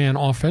 3 man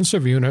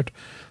offensive unit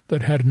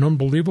that had an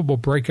unbelievable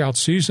breakout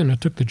season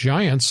that took the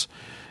Giants,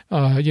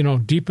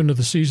 deep into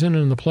the season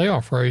and in the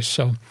playoff race.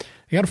 So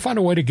you got to find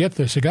a way to get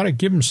this. You got to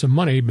give him some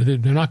money, but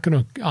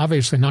they're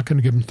obviously not going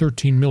to give him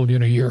 $13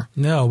 million a year.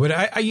 No,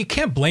 but you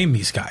can't blame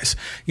these guys,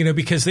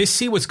 because they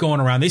see what's going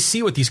around. They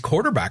see what these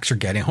quarterbacks are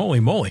getting. Holy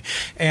moly.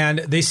 And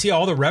they see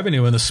all the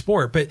revenue in the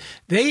sport. But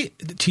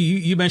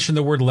you mentioned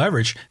the word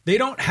leverage. They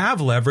don't have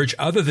leverage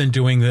other than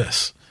doing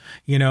this.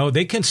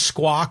 They can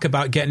squawk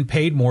about getting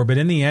paid more, but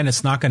in the end,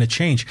 it's not going to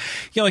change.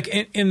 Like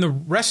in the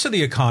rest of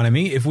the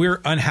economy, if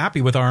we're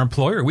unhappy with our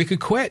employer, we could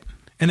quit.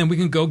 And then we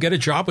can go get a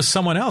job with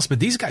someone else. But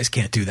these guys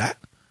can't do that.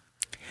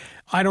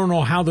 I don't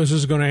know how this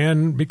is going to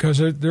end because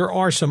there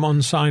are some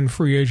unsigned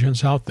free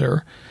agents out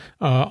there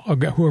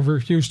who have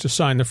refused to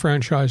sign the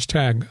franchise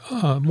tag.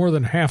 More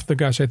than half the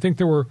guys,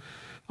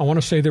 I want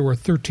to say there were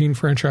 13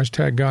 franchise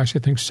tag guys. I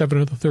think 7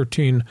 of the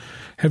 13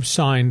 have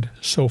signed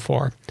so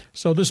far.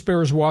 So this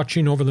bears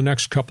watching over the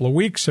next couple of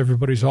weeks.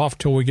 Everybody's off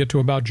till we get to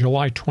about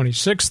July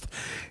 26th.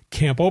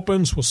 Camp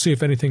opens. We'll see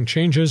if anything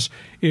changes,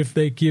 if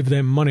they give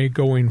them money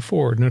going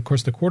forward. And, of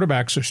course, the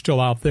quarterbacks are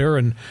still out there,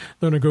 and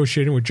they're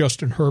negotiating with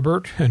Justin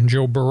Herbert and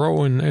Joe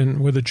Burrow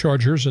and with the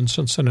Chargers and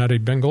Cincinnati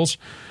Bengals.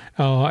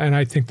 And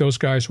I think those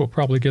guys will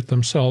probably get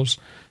themselves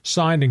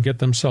signed and get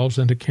themselves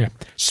into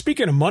camp.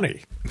 Speaking of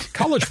money,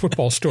 college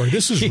football story.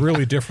 This is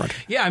really different.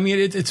 Yeah, I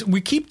mean,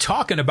 we keep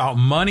talking about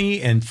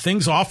money and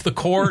things off the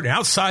court and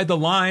outside the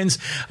lines.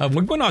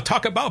 We're going to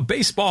talk about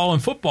baseball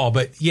and football,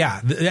 but yeah,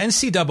 the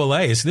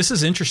NCAA this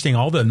is interesting.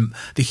 All the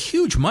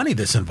huge money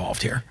that's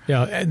involved here.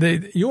 Yeah,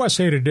 the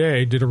USA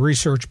Today did a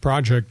research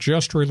project,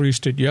 just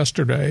released it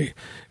yesterday,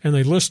 and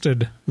they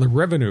listed the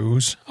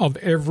revenues of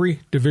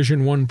every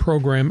Division I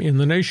program in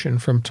the nation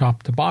from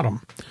top to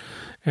bottom.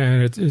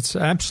 And it's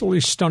absolutely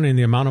stunning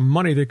the amount of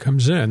money that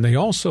comes in. They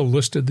also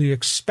listed the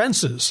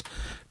expenses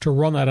to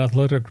run that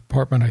athletic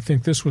department. I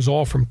think this was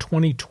all from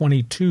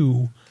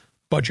 2022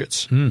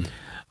 budgets.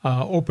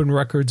 open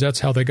records. That's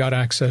how they got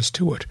access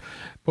to it.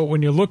 But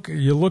when you look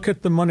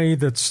at the money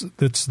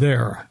that's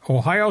there,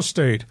 Ohio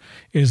State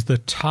is the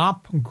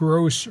top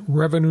gross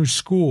revenue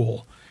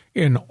school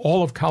in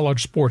all of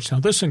college sports. Now,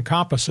 this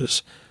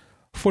encompasses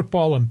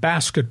football and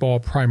basketball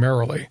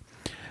primarily.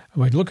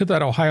 When you look at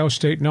that Ohio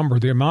State number,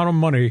 the amount of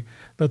money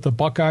that the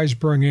Buckeyes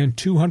bring in,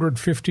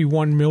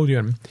 $251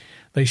 million.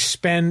 They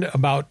spend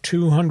about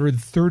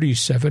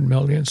 $237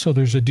 million, so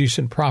there's a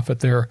decent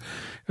profit there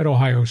at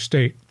Ohio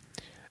State.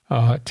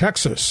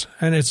 Texas,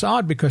 and it's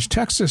odd because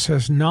Texas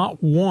has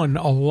not won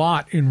a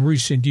lot in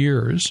recent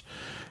years,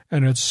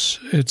 and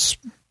its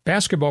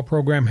basketball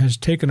program has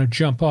taken a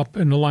jump up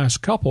in the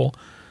last couple,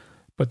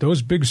 but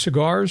those big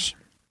cigars,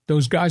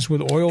 those guys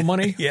with oil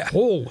money, yeah.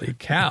 Holy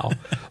cow.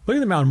 Look at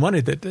the amount of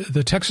money that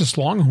the Texas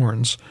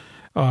Longhorns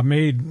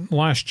made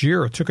last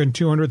year. It took in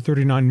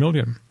 $239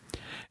 million.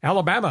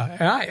 Alabama,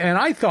 and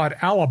I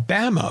thought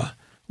Alabama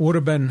would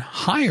have been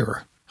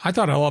higher. I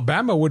thought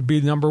Alabama would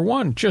be number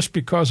one just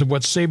because of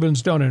what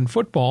Saban's done in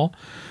football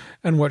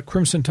and what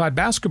Crimson Tide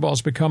basketball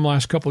has become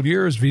last couple of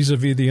years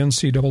vis-a-vis the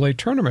NCAA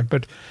tournament.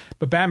 But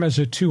Bama's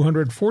at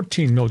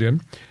 $214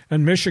 million,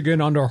 and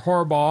Michigan under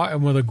Harbaugh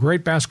and with a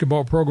great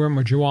basketball program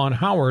with Juwan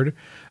Howard,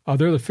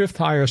 they're the fifth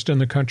highest in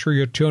the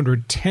country at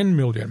 $210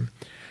 million.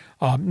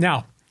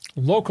 Now,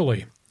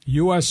 locally,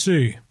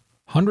 USC,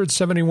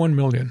 $171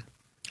 million.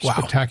 Wow.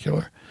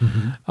 Spectacular.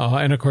 Mm-hmm.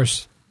 And, of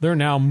course, they're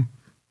now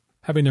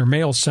having their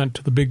mail sent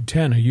to the Big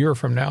Ten a year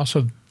from now,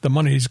 so the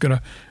money is going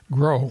to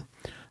grow.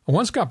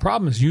 One's got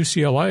problems,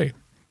 UCLA.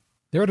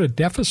 They're at a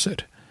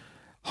deficit.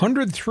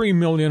 $103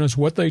 million is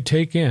what they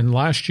take in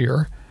last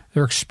year.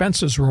 Their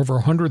expenses are over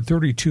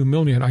 $132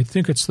 million. I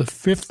think it's the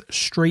fifth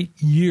straight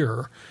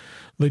year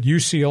that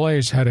UCLA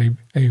has had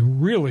a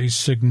really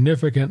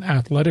significant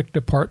athletic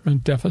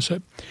department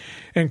deficit.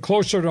 And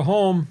closer to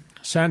home,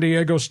 San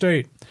Diego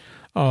State.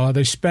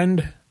 They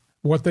spend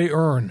what they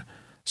earn.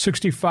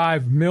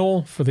 $65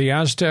 million for the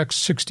Aztecs,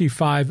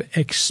 65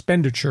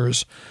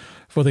 expenditures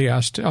for the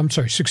Aztecs. I'm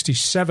sorry,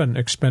 67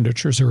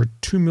 expenditures. There are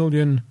 $2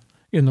 million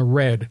in the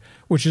red,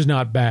 which is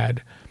not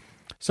bad.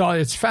 So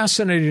it's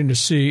fascinating to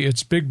see.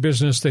 It's big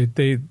business.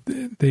 They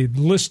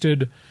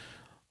listed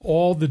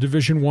all the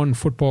Division I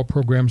football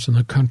programs in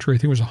the country. I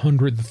think it was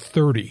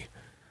 130.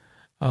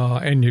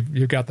 And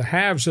you've got the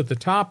haves at the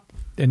top,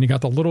 and you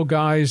got the little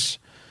guys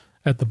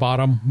at the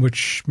bottom,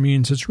 which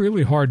means it's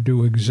really hard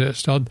to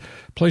exist. A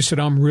place that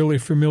I'm really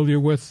familiar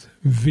with,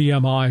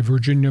 VMI,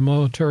 Virginia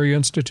Military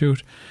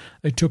Institute,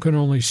 they took in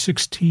only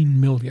 $16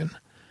 million.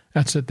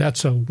 That's a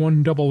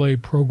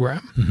 1AA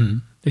program. Mm-hmm.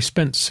 They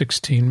spent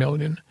 $16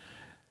 million.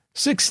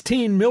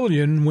 $16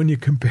 million when you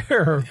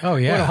compare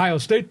what Ohio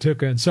State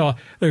took in. So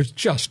there's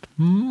just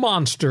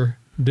monster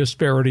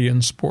disparity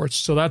in sports.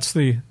 So that's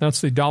the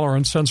dollar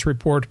and cents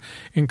report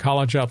in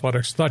college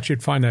athletics. Thought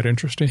you'd find that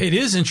interesting. It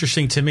is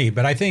interesting to me,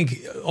 but I think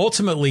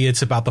ultimately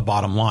it's about the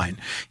bottom line.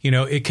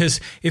 Because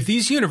if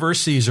these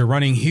universities are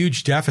running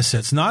huge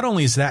deficits, not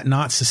only is that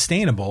not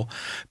sustainable,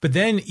 but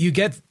then you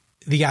get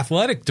the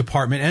athletic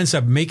department ends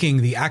up making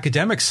the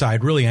academic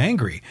side really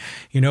angry,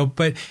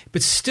 but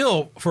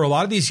still for a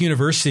lot of these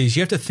universities,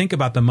 you have to think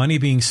about the money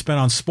being spent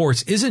on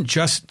sports isn't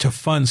just to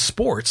fund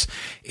sports.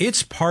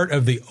 It's part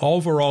of the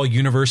overall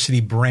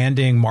university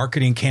branding,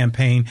 marketing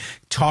campaign,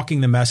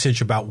 talking the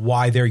message about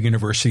why their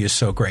university is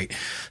so great.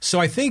 So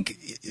I think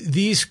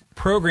these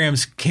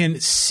programs can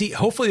see,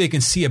 hopefully they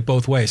can see it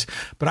both ways.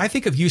 But I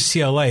think of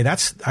UCLA,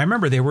 I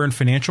remember they were in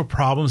financial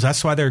problems.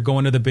 That's why they're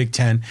going to the Big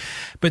Ten.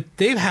 But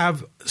they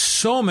have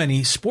so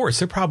many sports.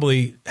 They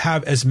probably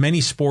have as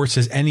many sports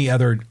as any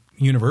other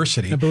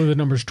university. I believe the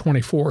number is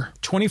 24.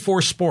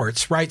 24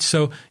 sports, right?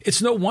 So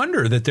it's no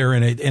wonder that they're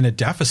in a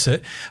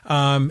deficit,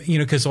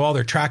 because of all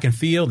their track and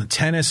field and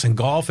tennis and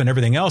golf and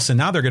everything else. And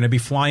now they're going to be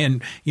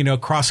flying,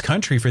 cross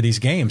country for these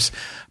games.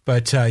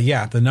 But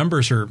the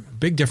numbers are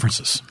big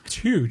differences. It's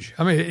huge.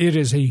 I mean, it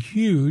is a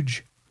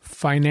huge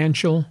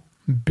financial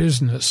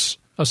business.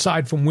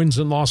 Aside from wins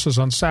and losses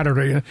on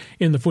Saturday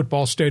in the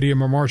football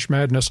stadium or March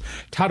Madness,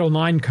 Title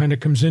IX kind of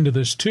comes into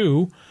this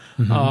too.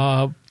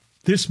 Mm-hmm.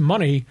 This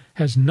money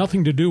has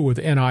nothing to do with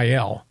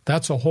NIL.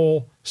 That's a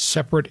whole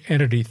separate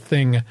entity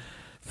thing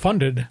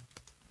funded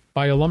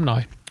by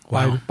alumni,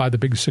 by the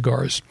big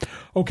cigars.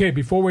 Okay,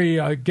 before we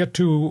get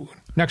to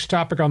next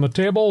topic on the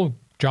table,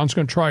 John's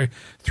going to try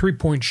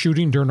three-point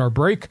shooting during our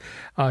break.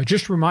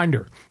 Just a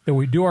reminder that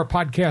we do our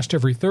podcast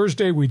every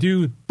Thursday. We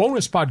do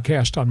bonus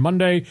podcast on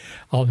Monday.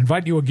 I'll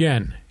invite you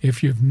again.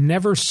 If you've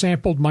never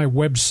sampled my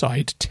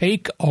website,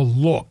 take a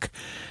look.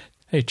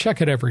 Hey,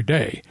 check it every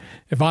day.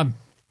 If I'm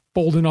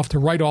bold enough to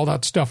write all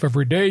that stuff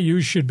every day, you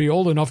should be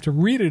old enough to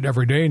read it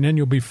every day, and then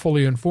you'll be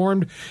fully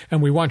informed.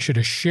 And we want you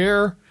to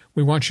share.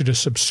 We want you to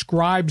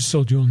subscribe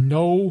so you'll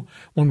know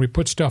when we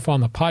put stuff on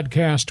the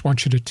podcast. We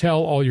want you to tell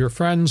all your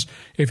friends.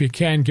 If you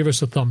can, give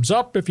us a thumbs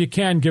up. If you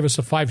can, give us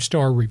a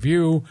 5-star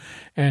review.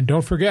 And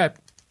don't forget,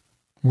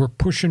 we're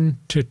pushing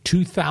to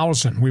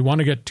 2,000. We want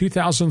to get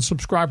 2,000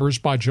 subscribers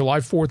by July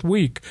 4th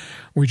week.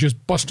 We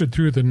just busted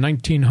through the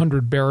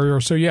 1,900 barrier.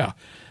 So,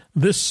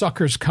 this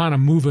sucker's kind of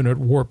moving at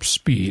warp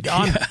speed.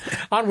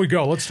 On we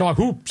go. Let's talk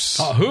hoops.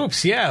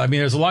 Hoops, yeah. I mean,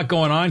 there's a lot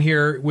going on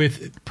here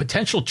with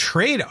potential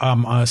trade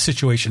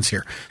situations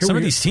here. Some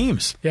of these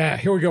teams. Yeah,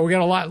 here we go. We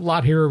got a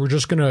lot here. We're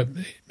just going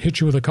to hit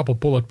you with a couple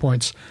bullet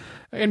points.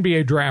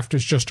 NBA draft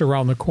is just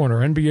around the corner.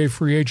 NBA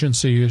free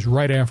agency is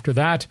right after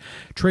that.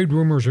 Trade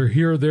rumors are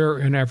here, there,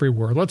 and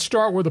everywhere. Let's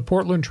start with the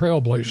Portland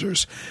Trail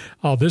Blazers.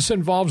 This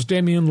involves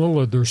Damian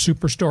Lillard, their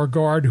superstar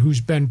guard,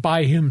 who's been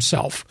by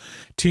himself.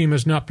 Team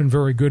has not been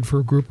very good for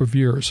a group of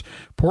years.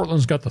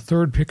 Portland's got the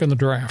 3rd pick in the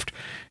draft.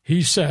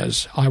 He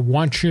says, I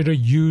want you to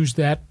use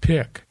that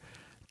pick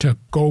to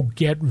go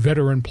get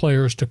veteran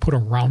players to put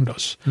around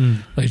us.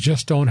 They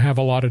just don't have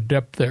a lot of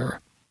depth there.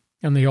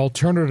 And the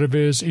alternative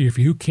is, if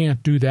you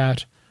can't do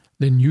that,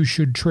 then you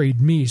should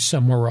trade me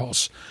somewhere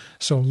else.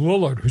 So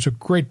Lillard, who's a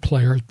great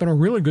player, has been a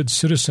really good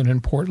citizen in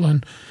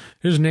Portland.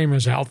 His name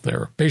is out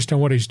there based on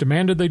what he's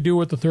demanded they do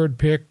with the 3rd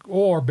pick,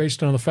 or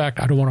based on the fact,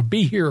 I don't want to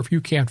be here if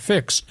you can't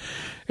fix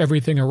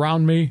everything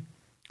around me.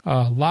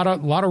 A lot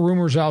of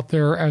rumors out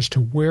there as to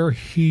where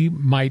he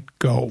might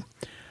go.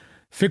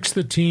 Fix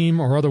the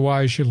team, or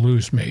otherwise you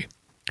lose me.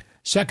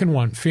 Second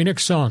one,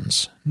 Phoenix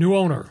Suns, new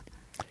owner.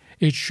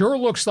 It sure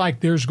looks like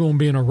there's going to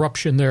be an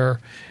eruption there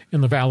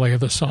in the Valley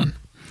of the Sun.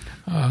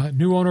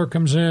 New owner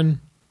comes in.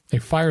 They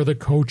fire the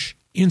coach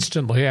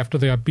instantly after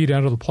they got beat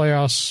out of the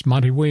playoffs.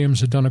 Monty Williams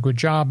had done a good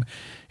job.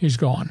 He's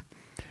gone.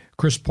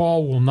 Chris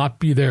Paul will not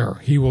be there.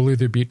 He will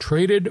either be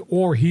traded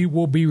or he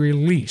will be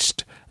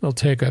released. They'll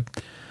take a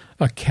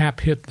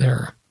cap hit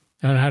there.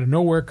 And out of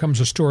nowhere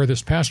comes a story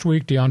this past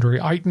week.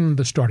 DeAndre Ayton,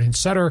 the starting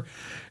center,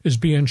 is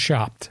being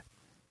shopped.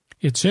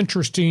 It's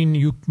interesting.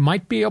 You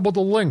might be able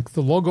to link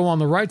the logo on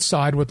the right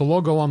side with the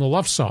logo on the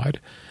left side,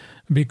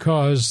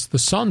 because the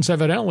Suns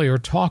evidently are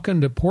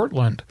talking to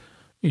Portland.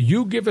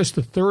 You give us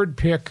the 3rd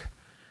pick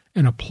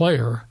and a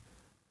player,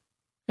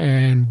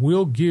 and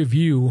we'll give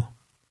you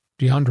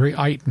DeAndre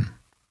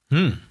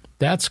Ayton.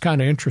 That's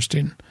kind of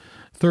interesting.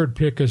 3rd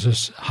pick is a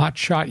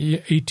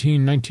hotshot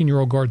 18,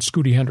 19-year-old guard,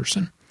 Scooty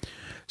Henderson.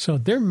 So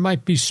there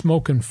might be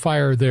smoke and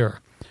fire there.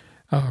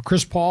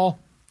 Chris Paul,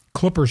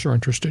 Clippers are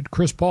interested.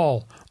 Chris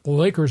Paul, the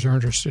Lakers are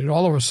interested.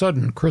 All of a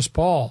sudden, Chris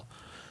Paul,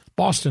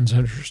 Boston's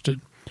interested.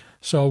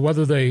 So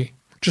whether they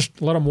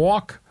just let him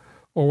walk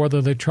or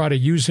whether they try to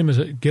use him as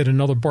get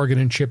another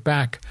bargaining chip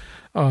back,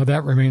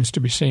 that remains to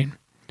be seen.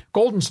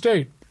 Golden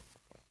State,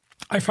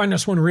 I find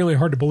this one really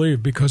hard to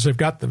believe because they've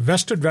got the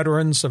vested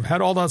veterans, have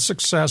had all that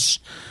success,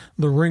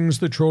 the rings,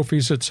 the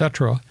trophies,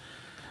 etc.,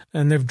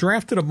 and they've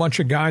drafted a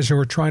bunch of guys who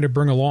are trying to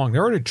bring along. They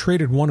already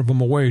traded one of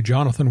them away,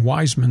 Jonathan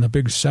Wiseman, the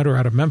big setter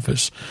out of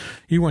Memphis.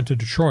 He went to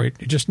Detroit.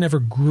 He just never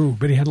grew,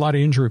 but he had a lot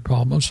of injury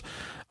problems.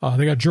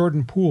 They got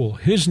Jordan Poole.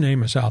 His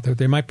name is out there.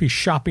 They might be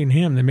shopping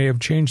him. They may have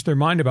changed their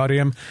mind about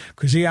him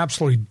because he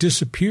absolutely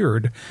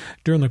disappeared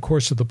during the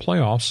course of the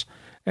playoffs.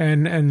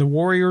 And the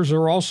Warriors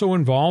are also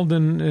involved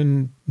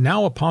in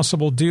now a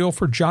possible deal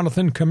for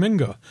Jonathan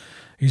Kuminga.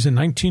 He's a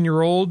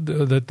 19-year-old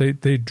that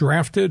they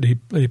drafted.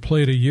 He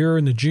played a year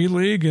in the G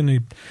League,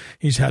 and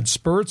he's had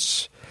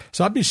spurts.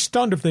 So I'd be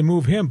stunned if they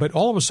move him. But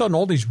all of a sudden,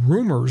 all these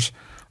rumors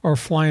are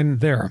flying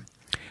there.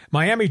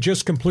 Miami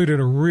just completed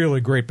a really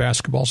great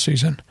basketball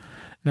season.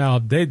 Now,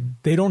 they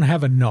don't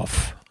have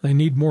enough. They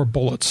need more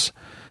bullets.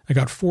 They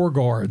got 4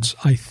 guards.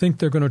 I think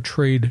they're going to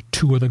trade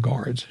 2 of the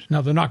guards.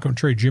 Now, they're not going to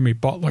trade Jimmy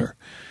Butler.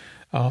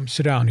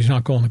 Sit down. He's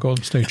not going to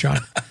Golden State, John.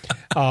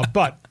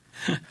 But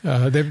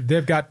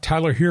they've got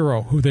Tyler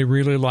Hero, who they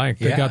really like.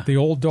 They got the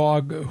old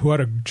dog who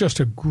had just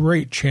a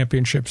great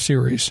championship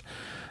series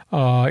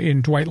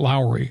in Dwight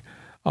Lowry.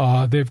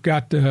 They've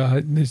got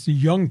this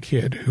young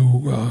kid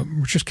who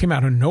just came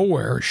out of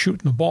nowhere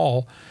shooting the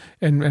ball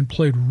and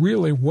played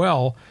really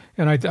well.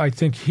 And I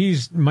think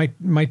he's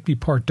might be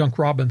part Dunk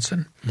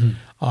Robinson.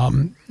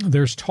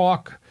 There's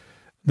talk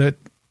that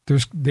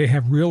they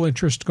have real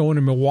interest going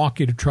to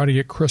Milwaukee to try to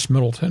get Chris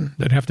Middleton.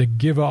 They'd have to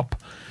give up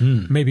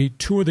maybe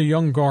 2 of the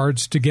young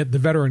guards to get the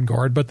veteran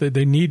guard, but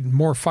they need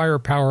more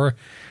firepower,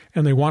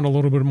 and they want a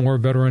little bit more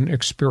veteran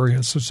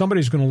experience. So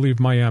somebody's going to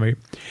leave Miami.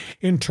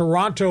 In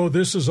Toronto,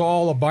 this is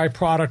all a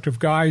byproduct of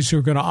guys who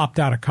are going to opt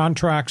out of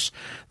contracts.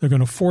 They're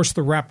going to force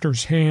the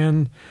Raptors'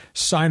 hand,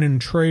 sign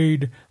and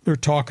trade. They're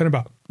talking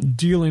about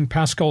dealing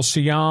Pascal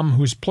Siakam,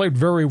 who's played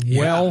very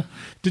well,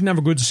 didn't have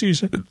a good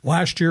season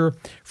last year.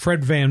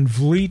 Fred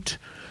VanVleet,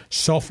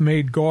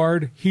 self-made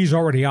guard, he's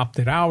already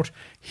opted out.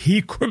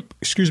 He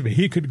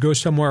could go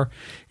somewhere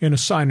in a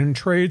sign and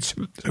trade.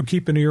 So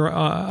keep an ear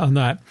on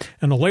that.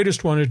 And the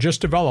latest one had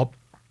just developed.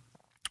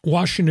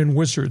 Washington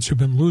Wizards, who've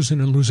been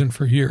losing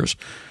for years.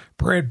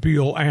 Brad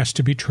Beal asked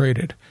to be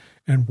traded.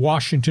 And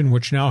Washington,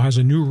 which now has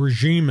a new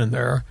regime in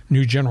there,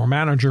 new general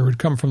manager who'd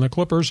come from the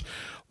Clippers,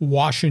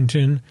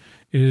 Washington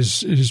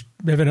is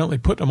evidently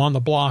putting him on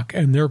the block,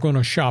 and they're going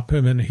to shop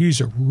him, and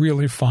he's a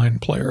really fine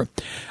player.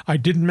 I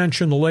didn't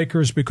mention the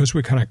Lakers because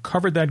we kind of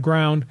covered that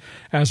ground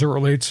as it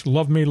relates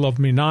love me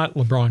not,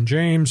 LeBron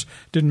James.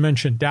 Didn't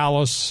mention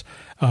Dallas.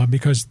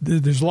 because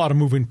the's a lot of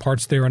moving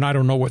parts there, and I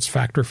don't know what's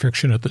fact or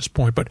fiction at this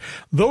point. But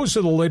those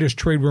are the latest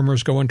trade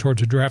rumors going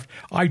towards the draft.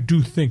 I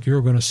do think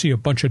you're going to see a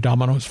bunch of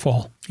dominoes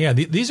fall. Yeah,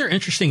 these are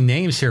interesting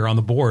names here on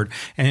the board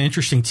and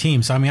interesting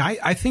teams. I mean,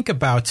 I think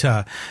about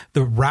the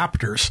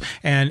Raptors,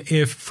 and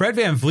if Fred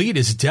VanVleet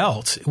is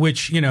dealt,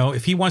 which,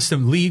 if he wants to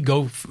leave,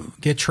 go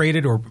get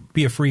traded or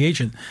be a free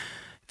agent,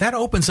 that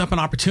opens up an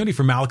opportunity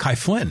for Malachi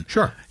Flynn.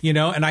 Sure.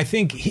 And I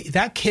think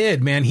that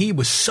kid, man, he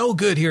was so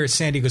good here at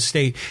San Diego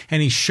State,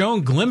 and he's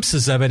shown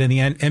glimpses of it in the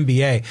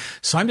NBA.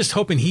 So I'm just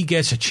hoping he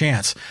gets a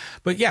chance.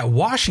 But yeah,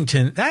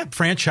 Washington, that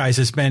franchise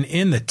has been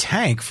in the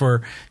tank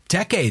for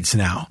decades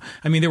now.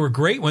 I mean, they were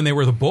great when they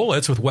were the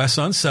Bullets with Wes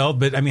Unseld,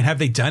 but I mean, have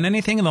they done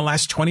anything in the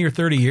last 20 or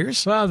 30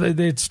 years? Well,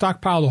 they'd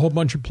stockpiled a whole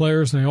bunch of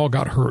players, and they all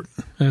got hurt.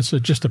 And it's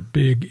just a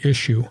big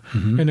issue.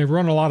 Mm-hmm. And they've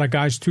run a lot of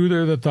guys through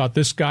there that thought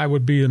this guy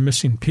would be a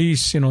missing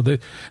piece.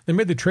 They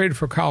made the trade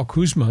for Kyle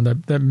Kuzma,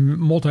 that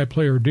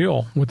multiplayer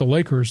deal with the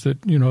Lakers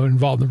that,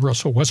 involved the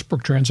Russell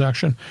Westbrook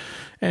transaction.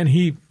 And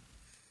he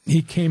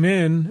came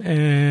in,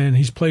 and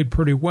he's played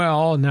pretty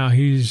well. Now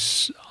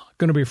he's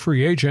going to be a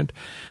free agent.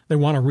 They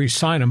want to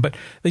re-sign him, but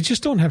they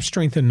just don't have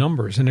strength in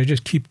numbers, and they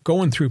just keep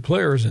going through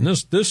players. And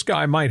this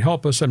guy might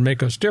help us and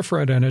make us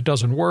different, and it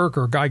doesn't work,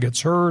 or a guy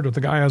gets hurt, or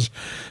the guy has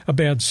a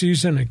bad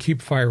season, and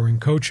keep firing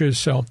coaches.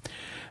 So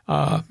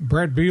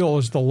Brad Beal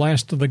is the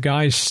last of the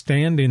guys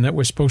standing that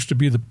was supposed to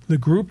be the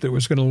group that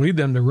was going to lead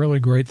them to really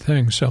great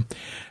things. So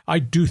I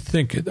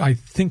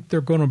think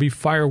they're going to be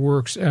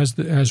fireworks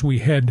as we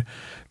head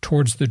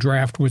towards the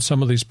draft with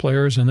some of these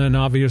players. And then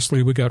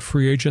obviously we got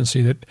free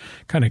agency that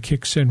kind of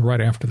kicks in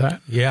right after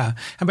that. Yeah.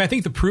 I mean, I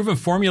think the proven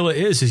formula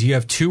is you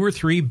have 2 or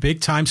 3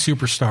 big time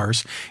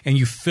superstars, and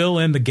you fill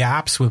in the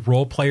gaps with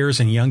role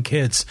players and young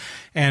kids.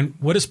 And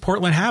what does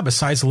Portland have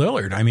besides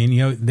Lillard? I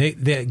mean,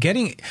 they're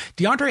getting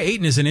DeAndre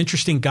Ayton is an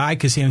interesting guy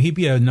because he'd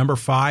be a number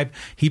 5.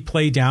 He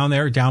played down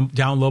there, down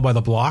low by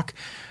the block.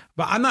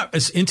 But I'm not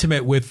as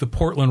intimate with the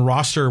Portland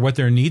roster or what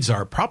their needs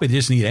are. Probably they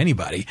just need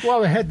anybody.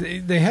 Well,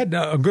 they had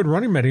a good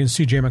running mate in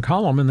C.J.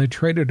 McCollum, and they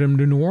traded him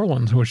to New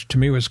Orleans, which to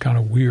me was kind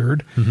of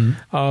weird. Mm-hmm.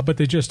 But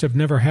they just have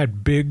never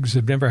had bigs.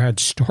 They've never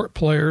had start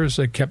players.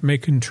 They kept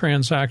making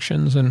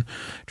transactions and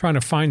trying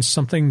to find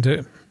something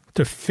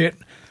to fit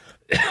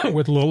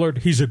with Lillard.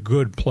 He's a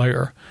good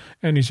player,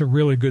 and he's a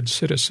really good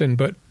citizen,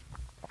 but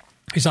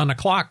he's on the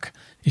clock.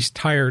 He's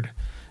tired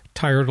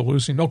of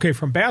losing. Okay,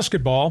 from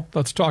basketball,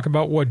 let's talk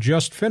about what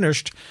just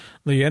finished,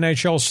 the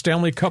NHL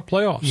Stanley Cup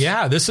playoffs.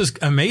 Yeah, this is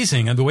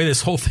amazing. And the way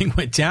this whole thing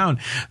went down,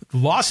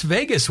 Las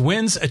Vegas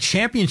wins a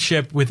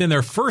championship within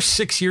their first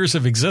 6 years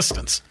of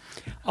existence.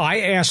 I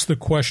asked the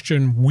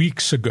question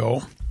weeks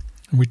ago,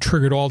 and we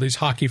triggered all these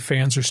hockey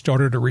fans who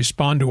started to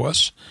respond to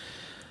us.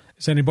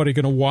 Is anybody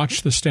going to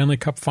watch the Stanley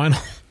Cup final?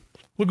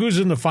 Look who's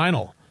in the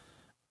final.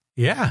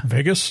 Yeah.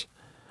 Vegas,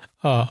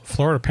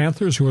 Florida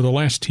Panthers, who were the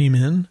last team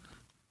in.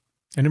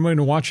 Anybody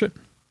to watch it?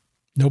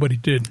 Nobody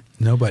did.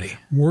 Nobody.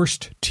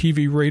 Worst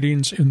TV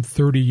ratings in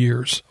 30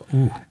 years.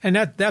 Ooh. And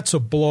that's a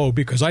blow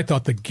because I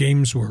thought the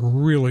games were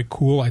really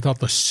cool. I thought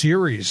the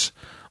series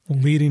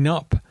leading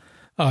up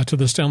to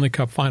the Stanley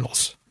Cup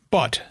Finals.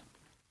 But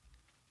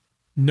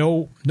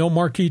no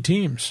marquee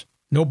teams.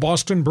 No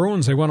Boston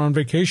Bruins. They went on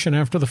vacation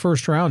after the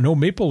first round. No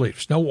Maple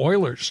Leafs. No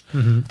Oilers.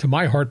 Mm-hmm. To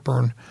my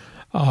heartburn.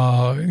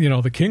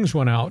 The Kings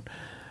went out.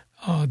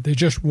 They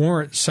just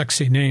weren't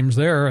sexy names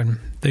there, and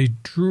they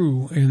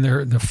drew in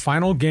the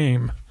final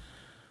game,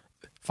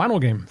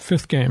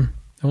 fifth game,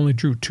 they only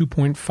drew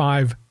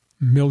 2.5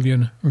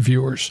 million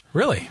viewers.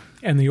 Really?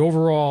 And the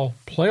overall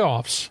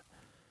playoffs,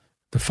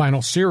 the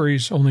final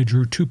series, only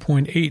drew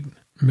 2.8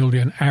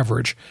 million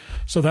average.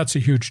 So that's a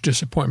huge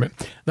disappointment.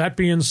 That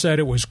being said,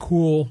 it was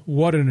cool.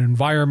 What an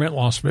environment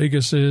Las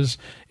Vegas is.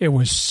 It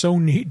was so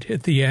neat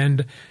at the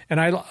end.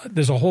 And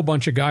there's a whole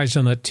bunch of guys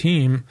on that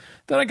team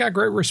that I got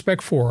great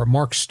respect for.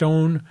 Mark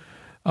Stone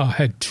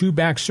had 2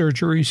 back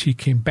surgeries. He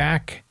came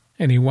back,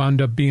 and he wound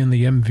up being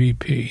the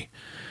MVP.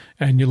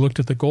 And you looked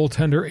at the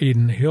goaltender,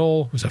 Aiden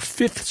Hill, was a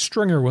 5th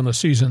stringer when the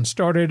season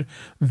started.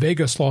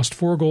 Vegas lost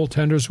 4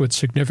 goaltenders with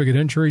significant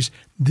injuries.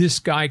 This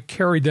guy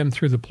carried them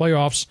through the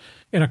playoffs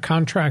in a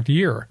contract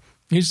year.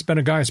 He's been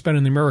a guy that's been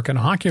in the American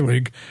Hockey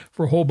League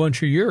for a whole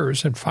bunch of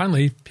years, and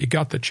finally he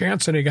got the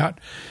chance, and he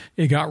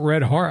got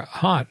red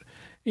hot.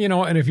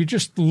 And if you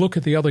just look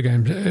at the other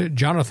games,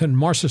 Jonathan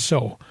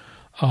Marchessault,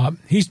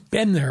 he's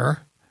been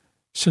there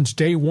since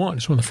day one.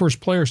 He's one of the first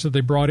players that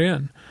they brought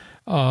in.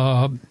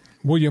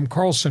 William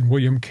Karlsson,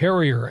 William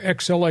Carrier,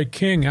 ex-LA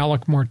King,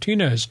 Alec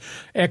Martinez,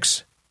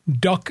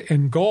 ex-Duck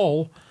and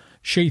Gull,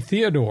 Shea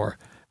Theodore.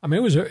 I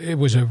mean, it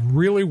was a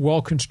really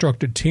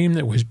well-constructed team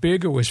that was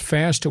big, it was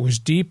fast, it was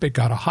deep, it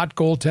got a hot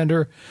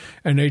goaltender,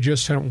 and they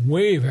just sent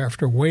wave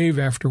after wave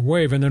after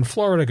wave. And then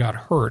Florida got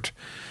hurt,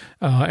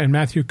 and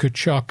Matthew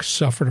Tkachuk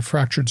suffered a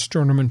fractured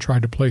sternum and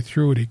tried to play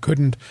through it. He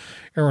couldn't.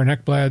 Aaron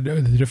Ekblad,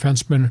 the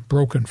defenseman,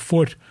 broken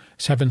foot,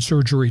 is having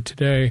surgery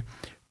today.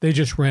 They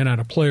just ran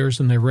out of players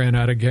and they ran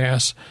out of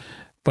gas.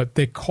 But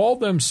they called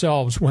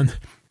themselves, when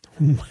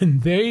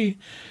they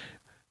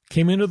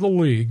came into the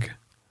league,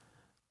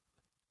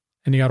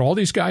 And you got all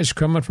these guys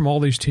coming from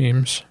all these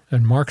teams,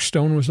 and Mark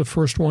Stone was the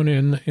first one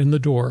in the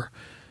door.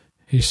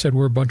 He said,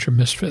 we're a bunch of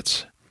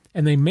misfits.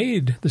 And they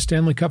made the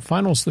Stanley Cup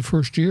Finals the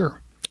first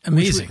year.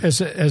 Amazing.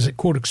 As a,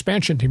 quote,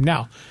 expansion team.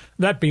 Now,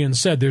 that being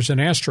said, there's an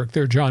asterisk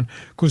there, John,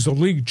 because the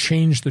league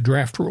changed the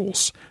draft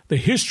rules. The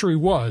history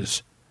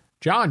was,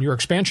 John, your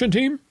expansion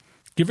team,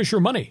 give us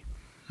your money.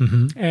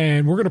 Mm-hmm.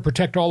 And we're going to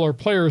protect all our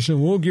players,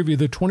 and we'll give you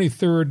the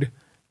 23rd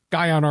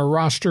guy on our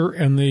roster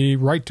and the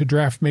right to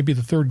draft maybe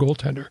the third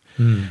goaltender.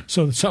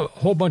 So a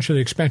whole bunch of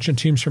the expansion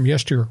teams from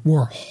yesteryear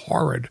were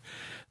horrid.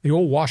 The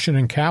old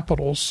Washington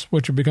Capitals,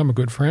 which have become a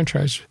good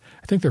franchise,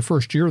 I think their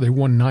first year they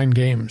won 9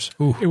 games.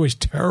 Ooh. It was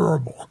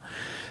terrible.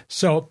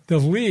 So the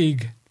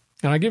league,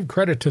 and I give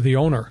credit to the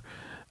owner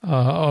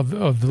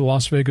of the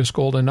Las Vegas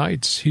Golden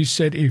Knights, he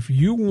said, if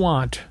you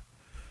want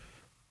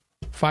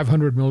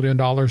 $500 million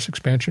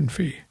expansion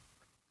fee,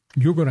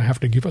 you're going to have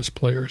to give us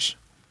players.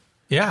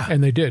 Yeah.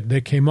 And they did. They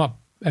came up,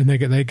 and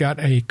they got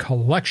a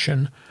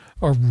collection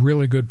of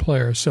really good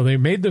players. So they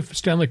made the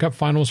Stanley Cup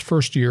Finals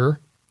first year,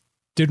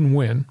 didn't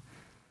win,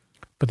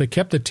 but they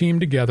kept the team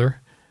together.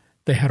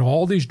 They had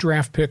all these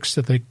draft picks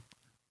that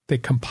they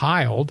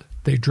compiled.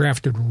 They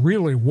drafted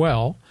really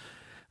well.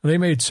 They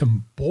made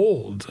some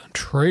bold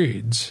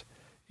trades.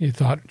 You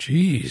thought,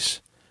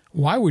 geez,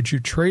 why would you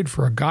trade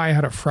for a guy who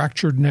had a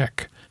fractured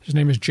neck? His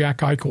name is Jack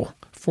Eichel,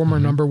 former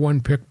number 1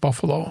 pick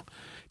Buffalo.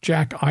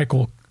 Jack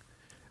Eichel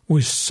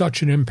was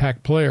such an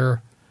impact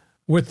player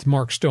with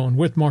Mark Stone,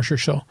 with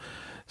Marchessault.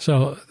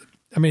 So,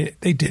 I mean,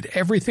 they did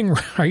everything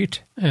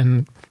right,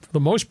 and for the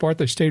most part,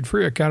 they stayed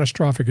free of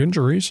catastrophic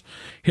injuries,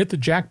 hit the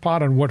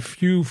jackpot on what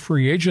few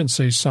free agents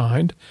they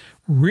signed,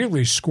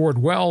 really scored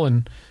well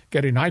in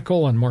getting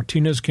Eichel, and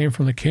Martinez came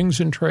from the Kings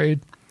in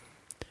trade.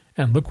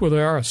 And look where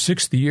they are, a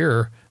 6th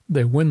year,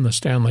 they win the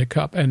Stanley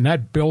Cup. And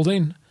that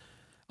building,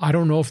 I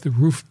don't know if the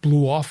roof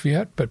blew off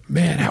yet, but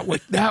man,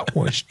 that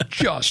was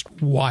just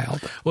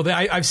wild. Well,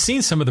 I've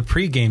seen some of the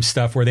pregame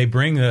stuff where they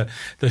bring the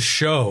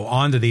show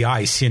onto the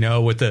ice,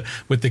 with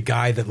the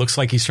guy that looks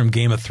like he's from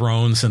Game of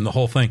Thrones and the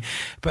whole thing.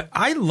 But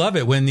I love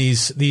it when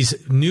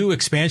these new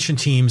expansion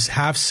teams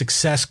have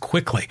success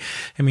quickly.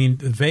 I mean,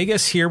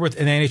 Vegas here with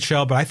an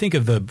NHL, but I think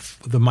of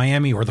the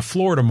Miami or the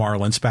Florida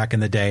Marlins back in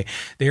the day,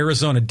 the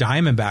Arizona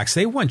Diamondbacks.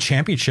 They won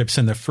championships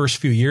in the first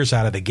few years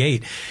out of the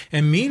gate,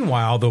 and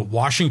meanwhile, the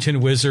Washington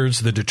Wizards,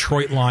 the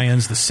Detroit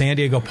Lions, the San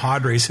Diego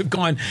Padres have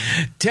gone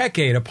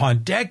decade upon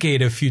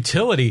decade of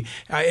futility.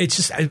 It's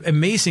just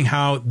amazing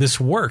how this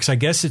works. I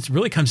guess it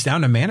really comes down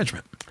to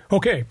management.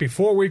 Okay,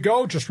 before we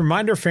go, just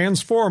reminder,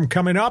 Fans Forum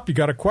coming up. You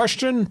got a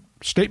question,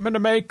 statement to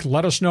make,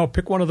 let us know.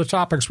 Pick one of the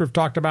topics we've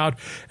talked about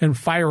and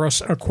fire us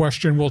a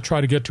question. We'll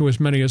try to get to as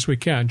many as we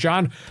can.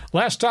 John,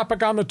 last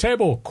topic on the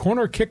table.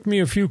 Corner kicked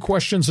me a few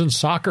questions in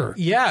soccer.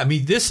 Yeah, I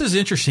mean, this is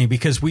interesting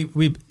because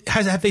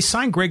have they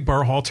signed Greg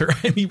Berhalter?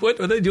 I mean, what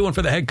are they doing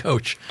for the head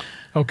coach?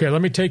 Okay,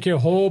 let me take you a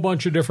whole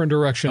bunch of different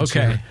directions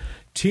here.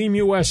 Team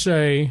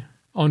USA,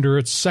 under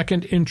its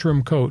second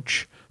interim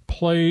coach,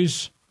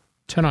 plays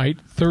tonight,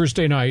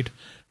 Thursday night,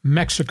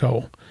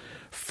 Mexico,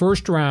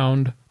 first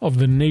round of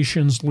the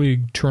Nations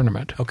League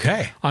tournament.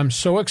 Okay. I'm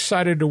so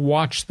excited to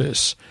watch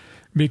this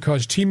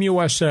because Team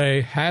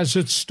USA has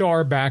its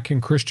star back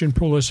in Christian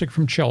Pulisic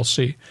from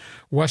Chelsea.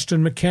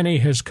 Weston McKennie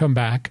has come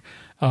back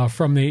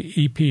from the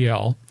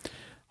EPL.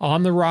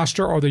 On the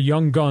roster are the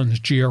young guns,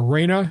 Gio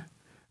Reyna,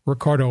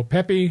 Ricardo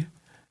Pepi,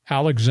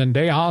 Alex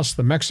Zendejas,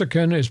 the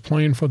Mexican, is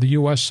playing for the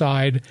U.S.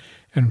 side,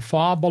 and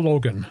Fa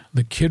Balogun,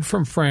 the kid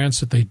from France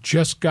that they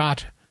just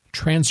got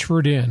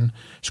transferred in,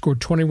 scored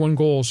 21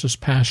 goals this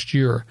past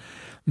year.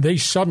 They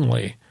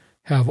suddenly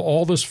have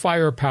all this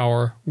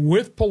firepower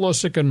with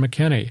Pulisic and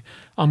McKennie.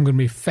 I'm going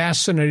to be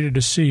fascinated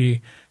to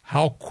see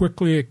how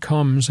quickly it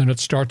comes, and it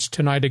starts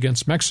tonight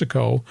against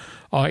Mexico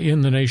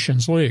in the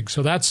Nations League.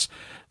 So that's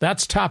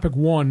topic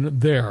one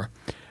there.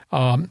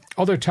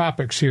 Other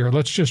topics here.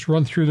 Let's just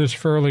run through this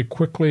fairly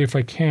quickly if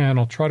I can.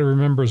 I'll try to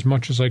remember as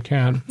much as I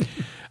can.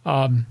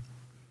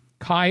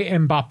 Kai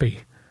Mbappe,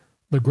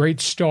 the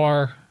great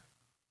star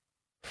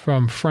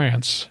from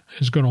France,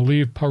 is going to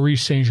leave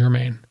Paris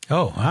Saint-Germain.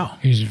 Oh, wow.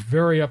 He's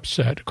very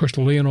upset. Of course,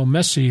 Lionel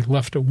Messi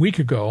left a week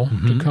ago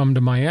to come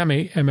to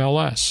Miami,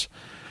 MLS.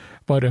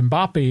 But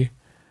Mbappe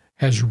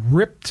has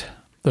ripped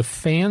the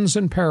fans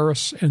in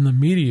Paris and the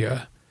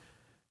media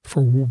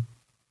for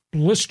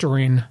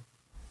blistering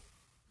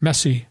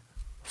Messi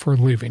for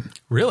leaving.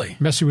 Really?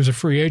 Messi was a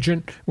free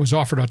agent, was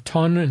offered a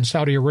ton in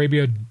Saudi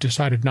Arabia,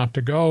 decided not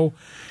to go.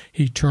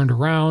 He turned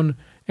around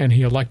and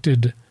he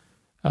elected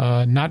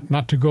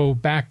not to go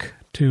back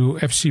to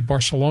FC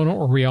Barcelona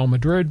or Real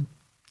Madrid.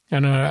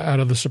 And out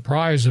of the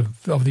surprise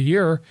of the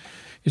year,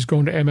 is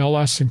going to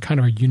MLS in kind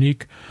of a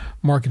unique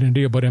marketing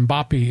deal. But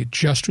Mbappe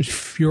just was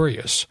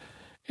furious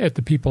at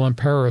the people in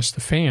Paris,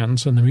 the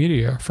fans and the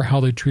media, for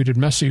how they treated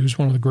Messi, who's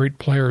one of the great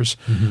players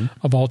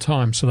of all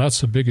time. So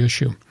that's a big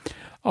issue.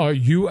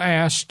 You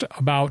asked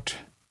about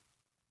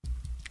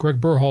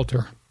Greg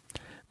Berhalter.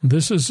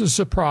 This is a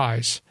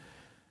surprise.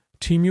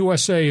 Team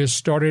USA has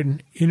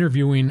started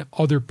interviewing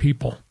other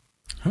people.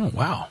 Oh,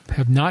 wow.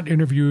 have not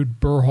interviewed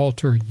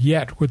Berhalter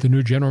yet with the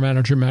new general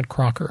manager, Matt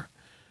Crocker.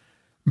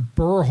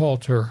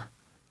 Berhalter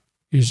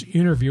is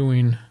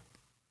interviewing,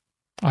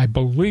 I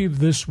believe,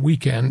 this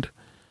weekend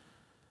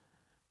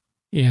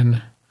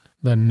in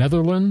the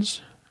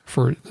Netherlands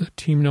for a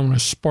team known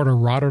as Sparta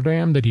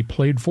Rotterdam that he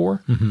played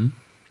for. Mm-hmm.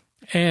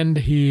 And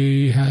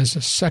he has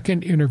a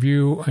second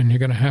interview, and you're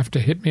going to have to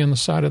hit me on the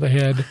side of the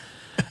head.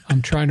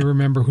 I'm trying to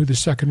remember who the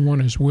second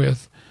one is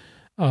with.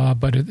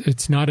 But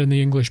it's not in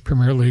the English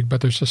Premier League,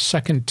 but there's a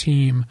second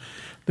team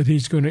that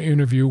he's going to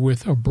interview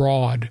with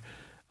abroad.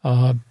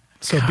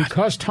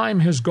 Because time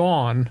has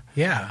gone,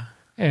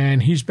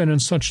 and he's been in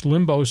such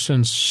limbo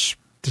since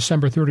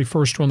December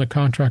 31st when the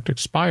contract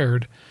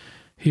expired,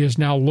 he is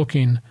now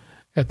looking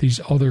at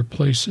these other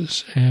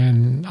places.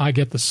 And I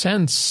get the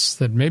sense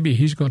that maybe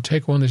he's going to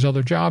take one of these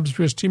other jobs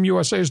because Team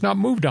USA has not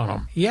moved on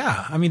him.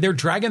 Yeah. I mean, they're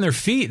dragging their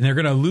feet, and they're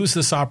going to lose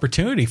this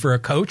opportunity for a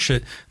coach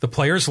that the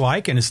players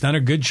like and has done a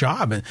good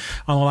job on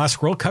the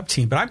last World Cup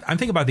team. But I'm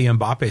thinking about the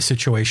Mbappe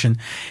situation.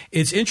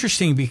 It's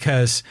interesting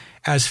because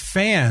as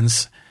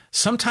fans,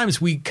 sometimes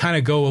we kind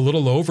of go a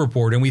little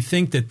overboard and we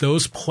think that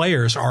those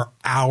players are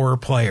our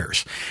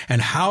players.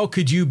 And how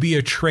could you be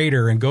a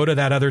traitor and go to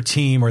that other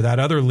team or that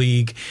other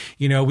league?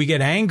 You know, we get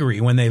angry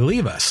when they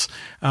leave us,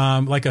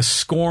 like a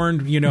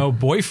scorned,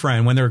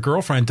 boyfriend when their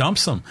girlfriend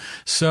dumps them.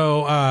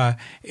 So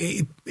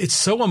it's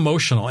so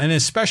emotional. And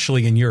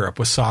especially in Europe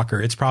with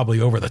soccer, it's probably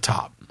over the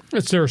top.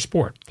 It's their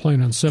sport,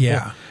 plain and simple.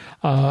 Yeah.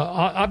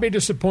 I'll be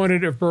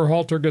disappointed if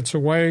Berhalter gets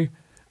away.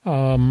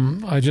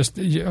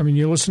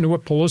 You listen to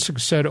what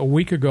Pulisic said a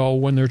week ago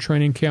when their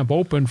training camp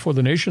opened for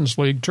the Nations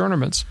League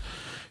tournaments.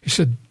 He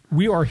said,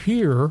 "We are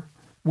here.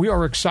 We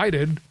are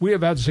excited. We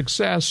have had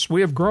success.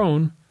 We have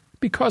grown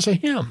because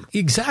of him."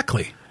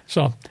 Exactly.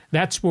 So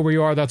that's where we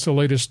are. That's the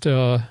latest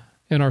in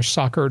our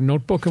soccer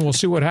notebook, and we'll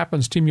see what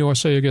happens. Team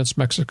USA against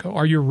Mexico.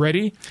 Are you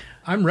ready?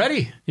 I'm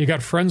ready. You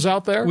got friends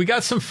out there? We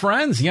got some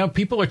friends.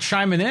 People are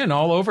chiming in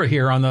all over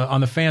here on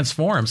the fans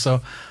forum.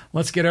 So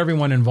let's get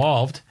everyone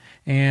involved.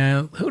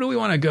 And who do we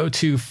want to go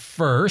to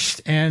first?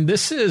 And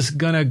this is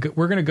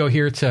we're going to go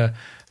here to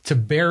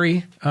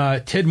Barry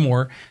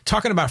Tidmore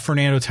talking about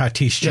Fernando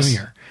Tatis Jr.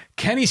 Yes.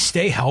 Can he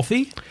stay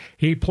healthy?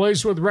 He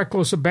plays with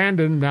reckless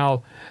abandon.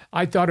 Now,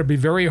 I thought it'd be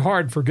very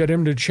hard for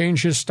him to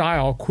change his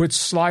style, quit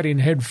sliding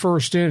head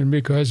first in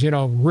because,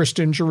 wrist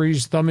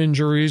injuries, thumb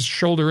injuries,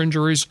 shoulder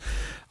injuries.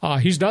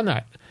 He's done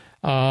that.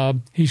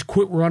 He's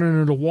quit running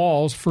into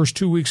walls first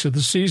 2 weeks of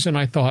the season.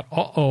 I thought,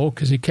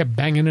 because he kept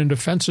banging into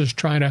fences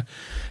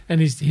and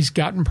he's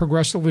gotten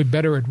progressively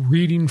better at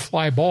reading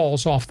fly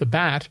balls off the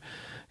bat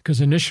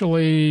because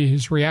initially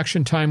his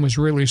reaction time was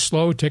really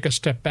slow. Take a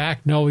step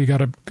back. No, you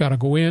got to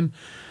go in.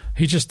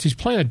 He's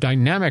playing a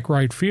dynamic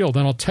right field.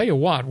 And I'll tell you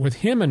what, with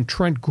him and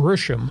Trent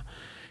Grisham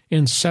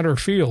in center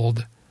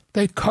field,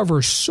 they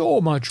cover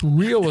so much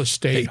real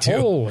estate. They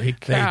do. Holy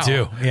cow. They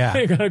do, yeah.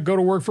 They're going to go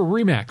to work for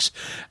Remax.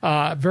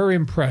 Very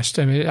impressed.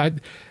 I mean,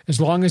 as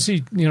long as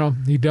he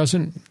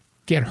doesn't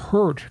get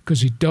hurt, because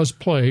he does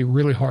play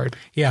really hard.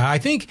 Yeah, I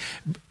think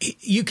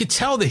you could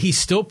tell that he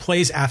still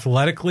plays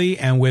athletically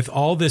and with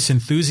all this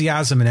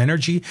enthusiasm and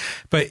energy,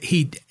 but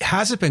he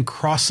hasn't been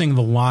crossing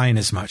the line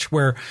as much,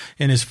 where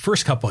in his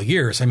first couple of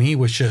years, he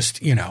was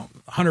just,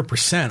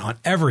 100% on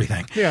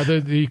everything. Yeah,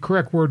 the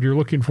correct word you're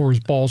looking for is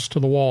balls to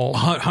the wall.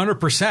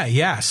 100%,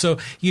 yeah. So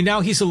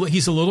he's a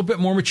little bit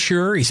more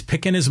mature. He's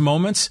picking his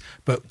moments,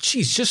 but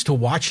geez, just to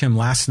watch him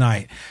last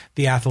night,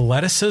 the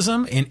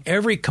athleticism in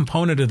every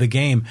component of the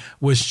game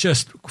was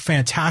just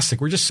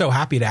fantastic. We're just so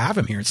happy to have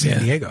him here in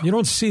San Diego. You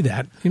don't see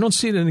that. You don't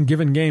see it in a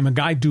given game. A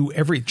guy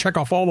check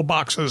off all the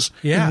boxes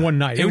in one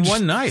night. In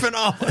one night.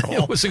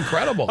 Phenomenal. It was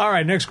incredible. All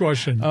right, next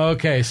question.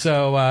 Okay,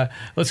 so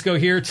let's go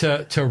here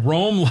to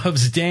Rome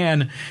Loves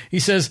Dan. He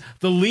says,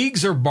 the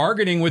leagues are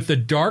bargaining with the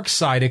dark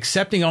side,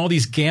 accepting all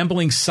these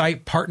gambling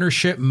site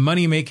partnership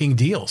money-making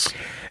deals.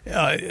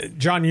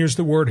 John used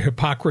the word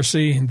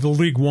hypocrisy. The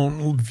league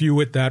won't view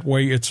it that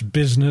way. It's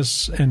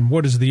business. And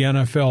what is the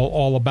NFL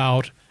all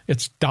about?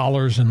 It's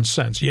dollars and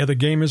cents. Yeah, the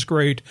game is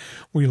great.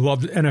 We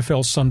love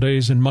NFL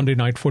Sundays and Monday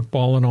Night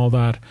Football and all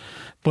that.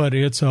 But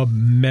it's a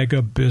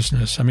mega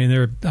business.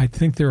 I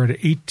think they're at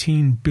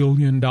 $18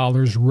 billion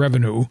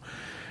revenue.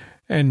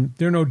 And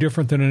they're no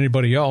different than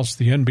anybody else.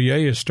 The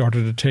NBA has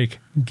started to take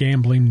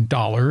gambling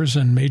dollars,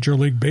 and Major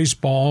League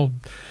Baseball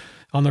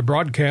on the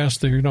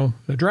broadcast, the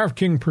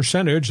DraftKings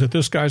percentage that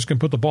this guy's can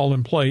put the ball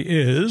in play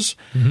is.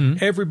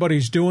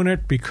 Everybody's doing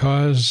it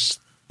because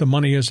the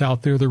money is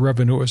out there, the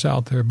revenue is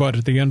out there. But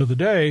at the end of the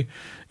day,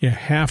 you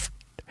have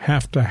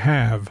to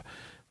have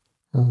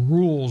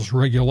rules,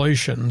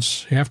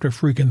 regulations. You have to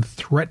freaking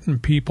threaten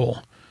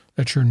people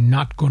that you're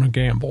not going to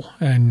gamble.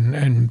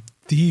 And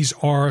these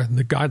are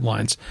the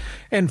guidelines.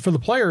 And for the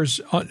players,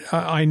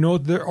 I know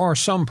there are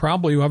some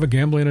probably who have a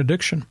gambling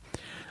addiction.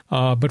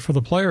 But for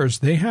the players,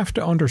 they have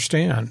to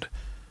understand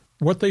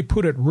what they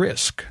put at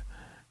risk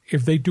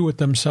if they do it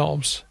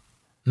themselves.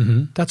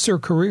 That's their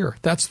career.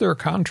 That's their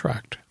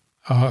contract.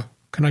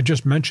 Can I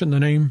just mention the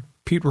name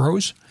Pete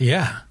Rose?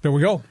 Yeah. There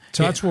we go.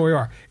 So that's where we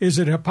are. Is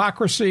it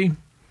hypocrisy?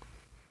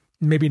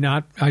 Maybe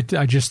not. I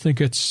just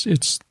think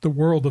it's the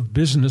world of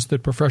business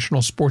that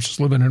professional sports is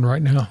living in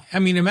right now. I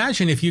mean,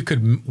 imagine if you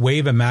could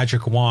wave a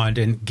magic wand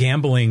and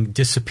gambling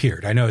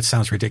disappeared. I know it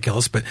sounds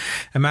ridiculous, but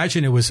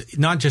imagine it was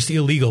not just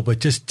illegal, but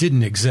just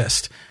didn't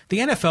exist. The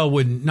NFL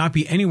would not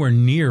be anywhere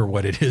near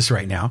what it is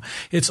right now.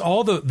 It's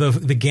all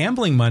the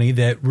gambling money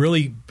that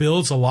really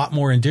builds a lot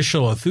more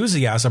initial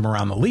enthusiasm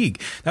around the league.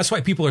 That's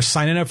why people are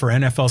signing up for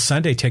NFL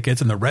Sunday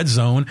tickets in the red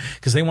zone,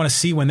 because they want to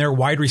see when their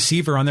wide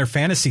receiver on their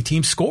fantasy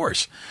team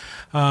scores.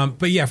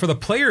 But yeah, for the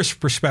players'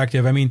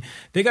 perspective, I mean,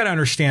 they got to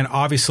understand,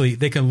 obviously,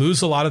 they can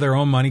lose a lot of their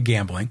own money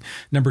gambling.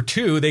 Number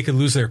two, they could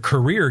lose their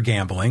career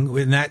gambling,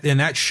 and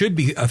that should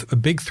be a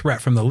big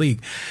threat from the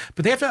league.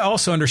 But they have to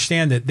also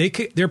understand that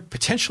they're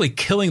potentially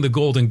killing the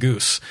golden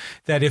goose.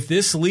 That if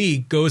this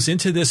league goes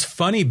into this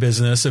funny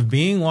business of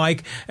being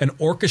like an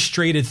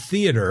orchestrated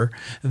theater,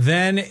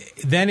 then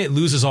it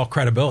loses all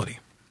credibility.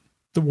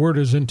 The word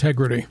is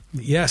integrity.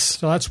 Yes.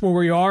 So that's where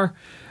we are.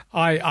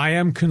 I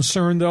am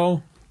concerned,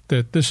 though,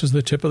 that this is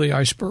the tip of the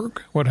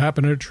iceberg. What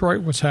happened in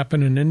Detroit, what's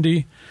happened in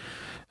Indy,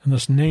 and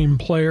this name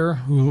player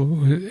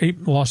who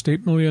lost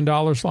 $8 million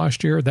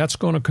last year, that's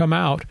going to come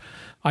out.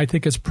 I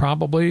think it's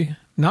probably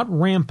not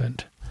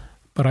rampant,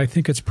 but I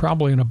think it's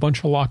probably in a bunch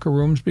of locker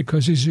rooms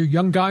because these are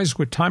young guys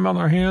with time on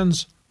their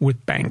hands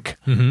with bank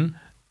to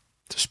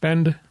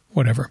spend.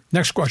 Whatever.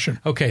 Next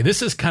question. Okay,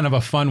 this is kind of a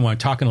fun one,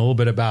 talking a little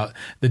bit about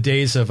the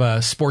days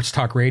of sports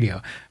talk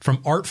radio.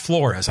 From Art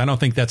Flores. I don't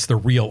think that's the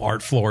real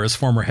Art Flores,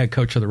 former head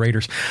coach of the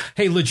Raiders.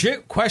 Hey,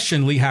 legit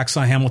question, Lee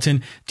Hacksaw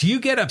Hamilton. Do you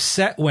get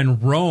upset when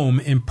Rome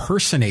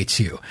impersonates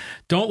you?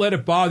 Don't let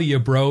it bother you,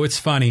 bro. It's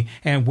funny.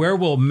 And where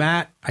will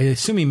Matt, I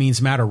assume he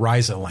means Matt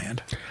Araiza,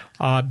 land?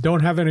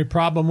 Don't have any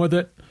problem with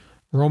it.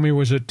 Romy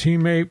was a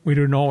teammate. We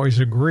didn't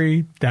always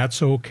agree.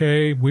 That's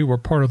okay. We were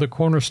part of the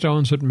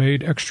cornerstones that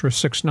made Extra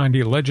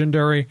 690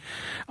 legendary.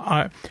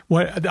 I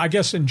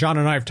guess, and John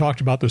and I have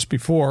talked about this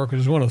before, because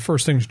it's one of the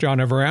first things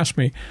John ever asked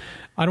me.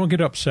 I don't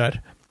get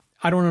upset.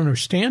 I don't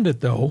understand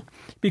it, though,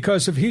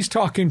 because if he's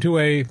talking to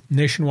a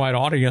nationwide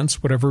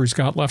audience, whatever he's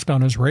got left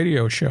on his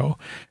radio show,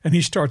 and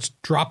he starts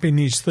dropping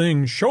these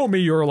things, show me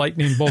your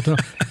lightning bolt.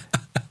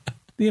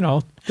 You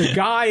know, the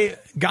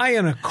guy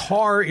in a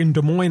car in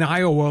Des Moines,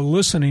 Iowa,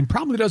 listening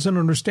probably doesn't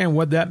understand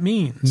what that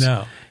means.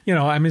 No. You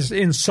know, I mean,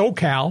 in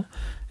SoCal,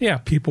 yeah,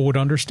 people would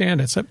understand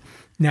it. So,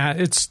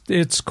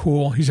 it's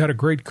cool. He's had a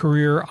great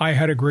career. I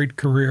had a great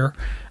career.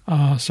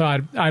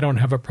 So I don't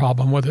have a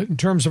problem with it. In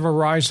terms of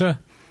Araiza,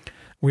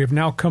 we have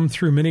now come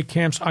through mini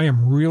camps. I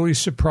am really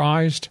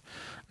surprised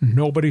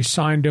nobody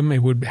signed him.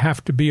 It would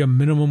have to be a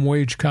minimum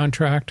wage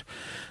contract.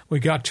 We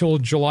got till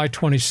July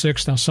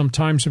 26th. Now,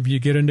 sometimes if you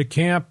get into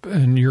camp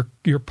and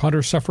your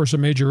punter suffers a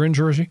major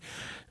injury,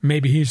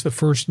 maybe he's the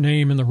first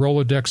name in the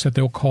Rolodex that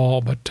they'll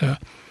call. But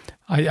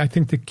I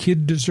think the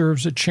kid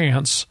deserves a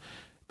chance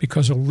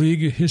because a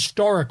league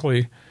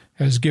historically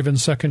has given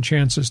second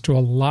chances to a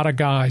lot of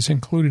guys,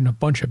 including a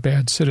bunch of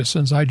bad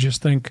citizens. I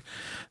just think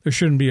there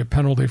shouldn't be a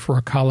penalty for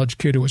a college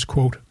kid who is,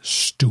 quote,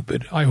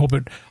 stupid. I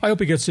hope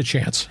he gets a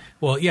chance.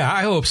 Well, yeah,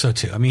 I hope so,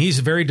 too. I mean, he's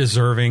very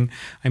deserving.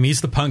 I mean,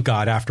 he's the punt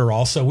god, after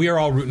all, so we are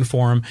all rooting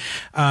for him.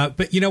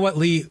 But you know what,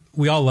 Lee?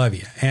 We all love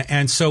you.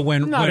 And so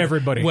when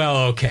everybody.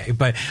 Well, okay.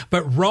 But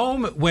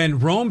Rome, when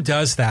Rome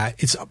does that,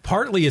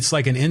 it's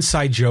like an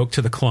inside joke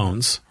to the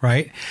clones,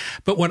 right?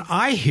 But when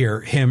I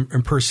hear him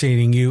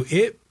impersonating you,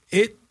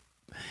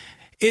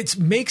 it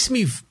makes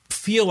me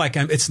feel like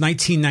it's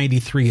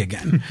 1993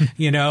 again,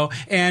 you know,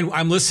 and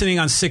I'm listening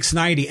on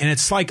 690 and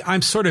it's like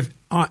I'm sort of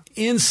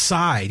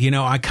inside, you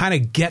know, I kind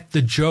of get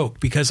the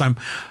joke because and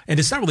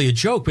it's not really a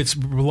joke, but it's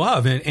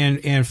love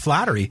and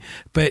flattery,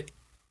 but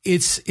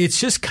it's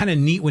just kind of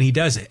neat when he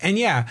does it. And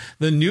yeah,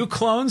 the new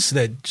clones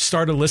that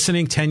started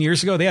listening 10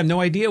 years ago, they have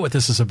no idea what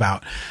this is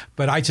about,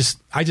 but I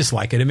just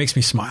like it. It makes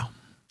me smile.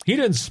 He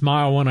didn't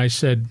smile when I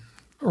said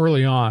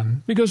early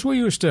on, because we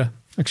used to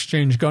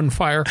exchange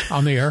gunfire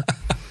on the air.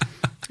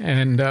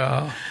 And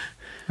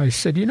I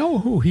said, you know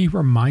who he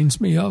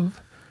reminds me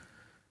of?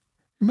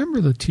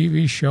 Remember the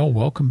TV show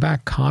Welcome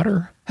Back,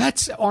 Kotter?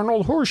 That's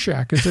Arnold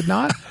Horshack, is it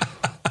not?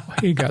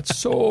 He got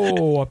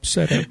so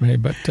upset at me.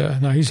 But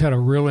no, he's had a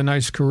really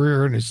nice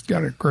career, and he's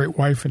got a great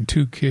wife and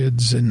 2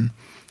 kids, and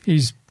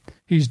he's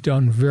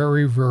done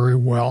very, very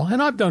well.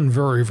 And I've done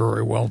very,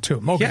 very well,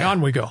 too. Okay, yeah.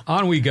 On we go.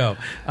 On we go.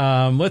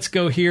 Let's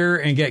go here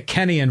and get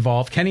Kenny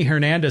involved. Kenny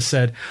Hernandez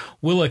said,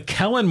 will a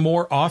Kellen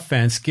Moore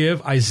offense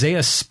give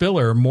Isaiah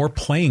Spiller more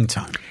playing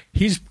time?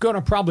 He's going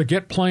to probably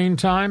get playing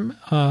time.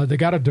 They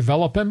got to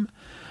develop him.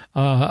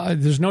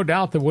 There's no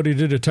doubt that what he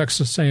did at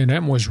Texas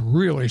A&M was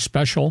really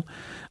special.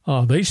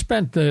 They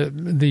spent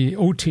the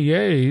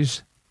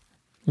OTAs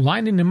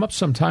lining him up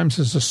sometimes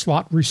as a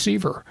slot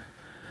receiver,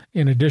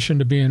 in addition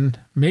to being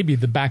maybe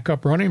the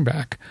backup running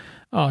back.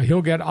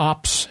 He'll get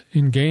ops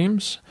in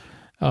games.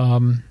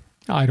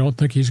 I don't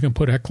think he's going to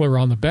put Eckler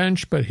on the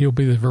bench, but he'll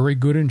be the very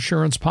good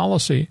insurance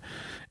policy,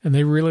 and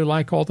they really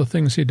like all the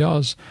things he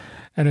does.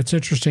 And it's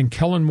interesting,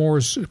 Kellen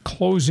Moore's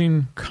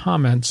closing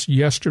comments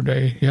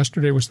yesterday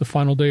was the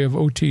final day of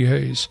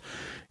OTAs.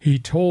 He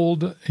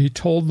told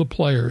the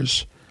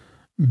players,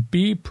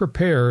 be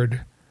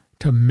prepared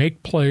to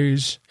make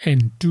plays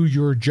and do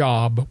your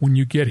job when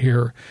you get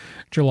here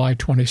July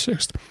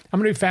 26th. I'm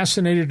going to be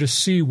fascinated to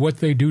see what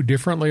they do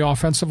differently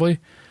offensively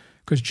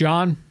because,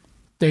 John,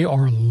 they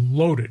are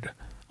loaded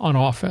on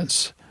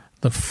offense.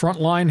 The front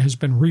line has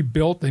been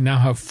rebuilt. They now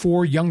have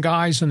 4 young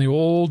guys and the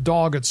old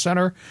dog at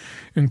center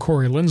in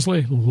Corey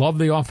Linsley. Love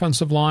the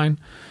offensive line.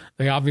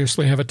 They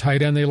obviously have a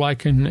tight end they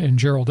like in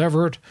Gerald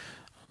Everett.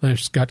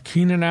 They've got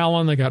Keenan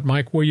Allen. They got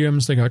Mike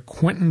Williams. They got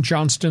Quentin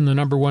Johnston, the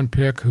number 1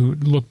 pick, who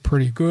looked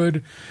pretty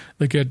good.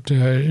 They get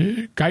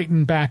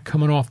Guyton back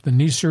coming off the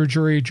knee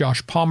surgery.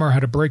 Josh Palmer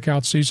had a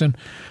breakout season.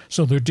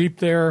 So they're deep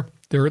there.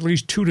 They're at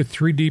least 2 to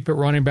 3 deep at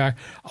running back.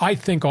 I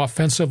think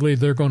offensively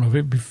they're going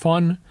to be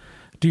fun.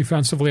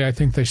 Defensively, I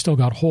think they still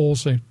got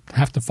holes. They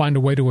have to find a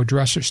way to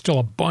address. There's still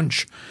a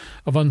bunch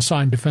of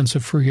unsigned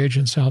defensive free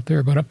agents out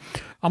there. But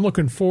I'm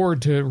looking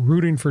forward to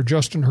rooting for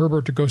Justin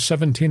Herbert to go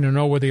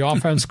 17-0 with the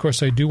offense. Of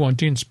course, I do want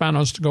Dean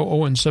Spanos to go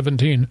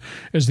 0-17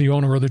 as the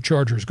owner of the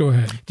Chargers. Go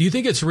ahead. Do you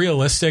think it's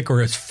realistic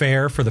or it's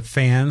fair for the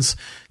fans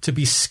to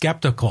be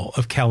skeptical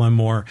of Kellen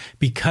Moore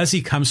because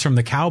he comes from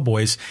the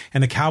Cowboys,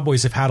 and the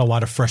Cowboys have had a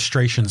lot of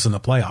frustrations in the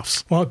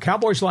playoffs? Well,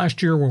 Cowboys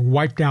last year were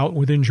wiped out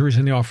with injuries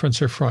in the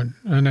offensive front.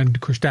 And then, of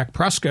course, Dak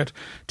Prescott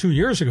 2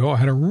 years ago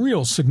had a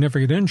real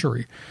significant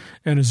injury.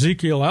 And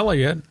Ezekiel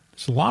Elliott,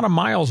 there's a lot of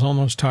miles on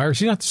those tires.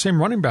 He's not the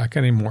same running back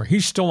anymore.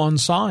 He's still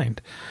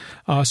unsigned.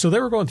 So they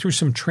were going through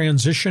some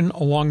transition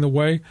along the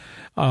way.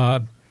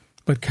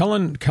 But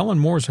Kellen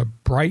Moore's a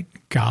bright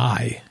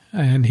guy,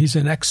 and he's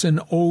an X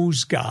and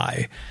O's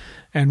guy.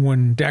 And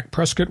when Dak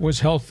Prescott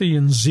was healthy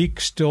and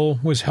Zeke still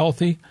was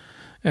healthy,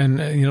 and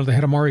they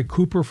had Amari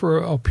Cooper for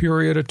a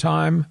period of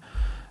time,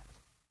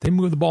 they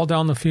moved the ball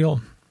down the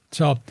field.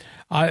 So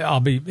I'll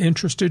be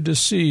interested to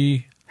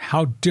see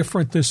how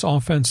different this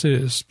offense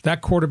is.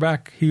 That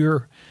quarterback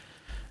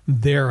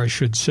there, I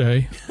should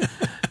say.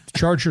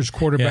 Chargers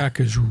quarterback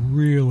is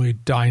really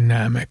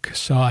dynamic.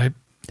 So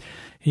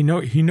he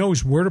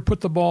knows where to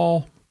put the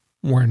ball,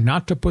 where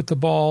not to put the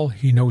ball.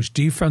 He knows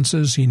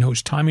defenses. He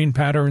knows timing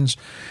patterns.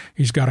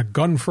 He's got a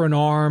gun for an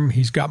arm.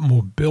 He's got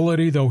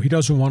mobility, though he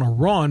doesn't want to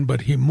run,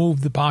 but he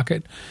moved the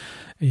pocket.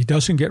 He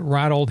doesn't get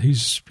rattled.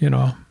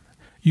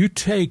 You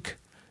take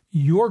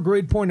your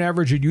grade point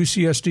average at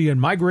UCSD and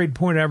my grade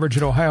point average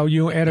at Ohio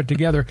U, add it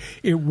together,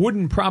 it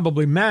wouldn't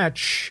probably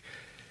match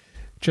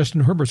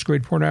Justin Herbert's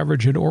grade point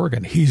average at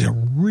Oregon. He's a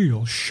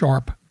real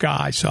sharp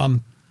guy. So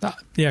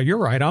you're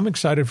right. I'm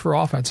excited for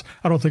offense.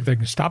 I don't think they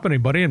can stop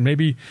anybody, and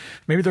maybe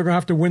they're going to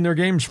have to win their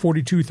games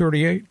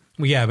 42-38.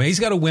 Well, yeah, but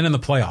he's got to win in the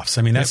playoffs.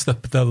 I mean, that's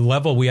the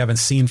level we haven't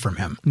seen from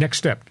him. Next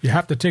step. You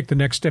have to take the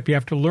next step. You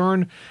have to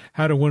learn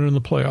how to win in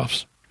the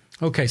playoffs.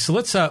 Okay, so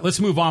let's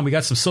move on. We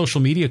got some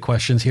social media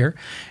questions here,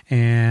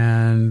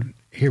 and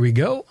here we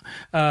go.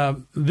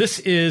 This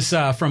is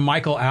from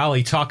Michael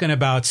Alley talking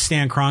about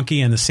Stan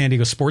Kroenke and the San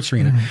Diego Sports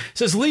Arena. Mm-hmm. It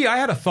says, Lee, I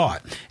had a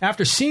thought.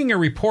 After seeing a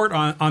report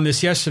on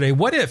this yesterday,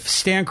 what if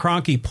Stan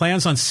Kroenke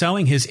plans on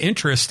selling his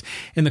interest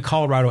in the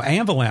Colorado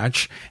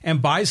Avalanche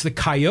and buys the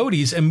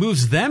Coyotes and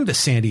moves them to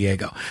San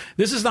Diego?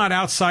 This is not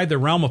outside the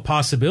realm of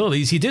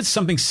possibilities. He did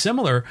something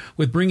similar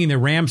with bringing the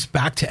Rams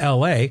back to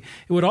L.A.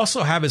 It would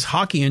also have his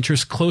hockey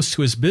interest close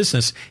to his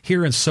business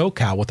here in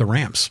SoCal with the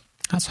Rams.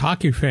 That's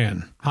Hockey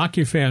Fan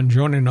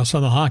joining us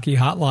on the Hockey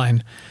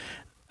Hotline.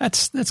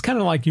 That's kind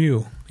of like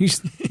you.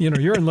 He's,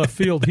 you're in left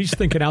field. He's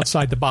thinking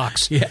outside the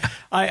box. Yeah,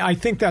 I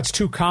think that's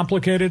too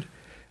complicated.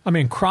 I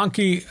mean,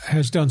 Kroenke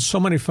has done so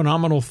many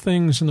phenomenal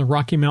things in the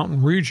Rocky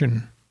Mountain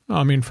region.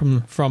 I mean,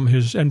 from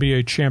his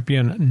NBA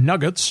champion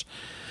Nuggets,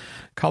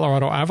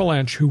 Colorado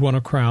Avalanche, who won a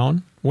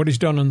crown, what he's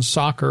done in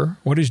soccer,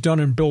 what he's done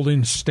in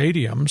building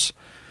stadiums,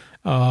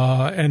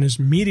 and his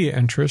media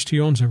interest. He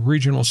owns a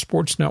regional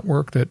sports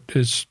network that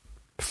is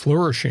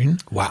flourishing.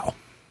 Wow.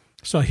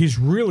 So he's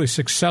really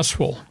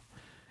successful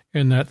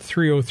in that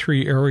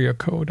 303 area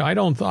code. I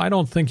don't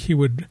think he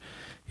would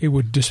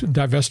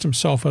divest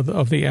himself of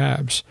the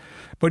Avs.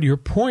 But your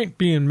point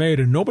being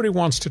made, and nobody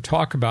wants to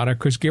talk about it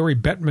because Gary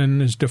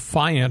Bettman is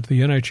defiant,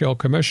 the NHL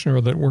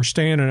commissioner, that we're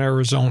staying in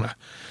Arizona.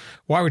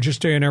 Why would you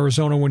stay in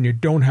Arizona when you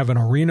don't have an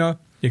arena?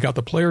 You got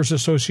the Players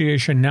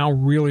Association now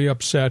really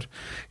upset.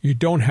 You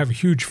don't have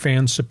huge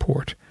fan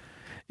support.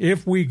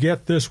 If we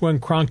get this when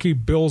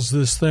Kroenke builds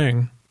this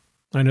thing,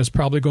 and it's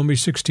probably going to be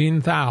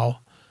 16 thou,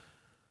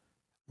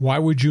 why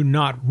would you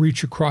not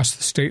reach across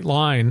the state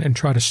line and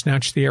try to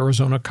snatch the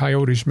Arizona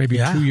Coyotes maybe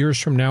 2 years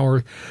from now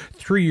or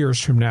 3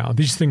 years from now?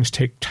 These things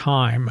take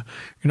time.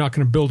 You're not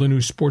going to build a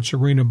new sports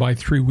arena by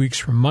 3 weeks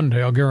from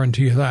Monday, I'll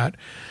guarantee you that.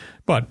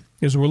 But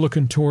as we're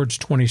looking towards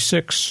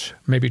 26,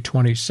 maybe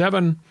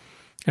 27,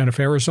 and if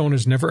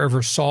Arizona's never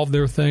ever solved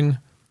their thing,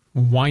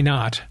 why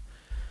not?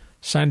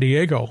 San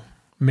Diego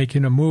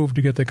making a move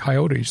to get the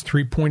Coyotes.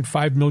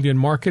 3.5 million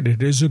market.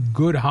 It is a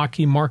good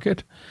hockey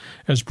market,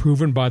 as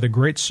proven by the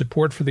great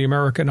support for the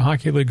American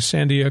Hockey League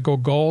San Diego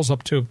Gulls,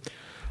 up to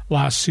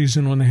last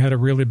season when they had a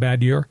really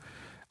bad year.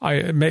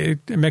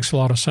 It makes a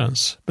lot of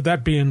sense. But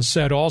that being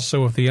said,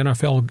 also, if the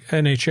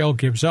NHL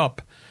gives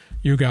up,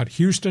 you got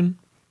Houston.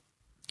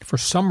 For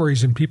some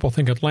reason, people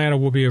think Atlanta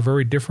will be a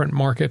very different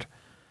market.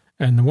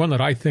 And the one that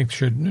I think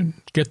should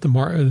get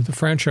the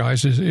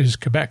franchise is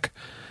Quebec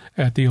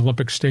at the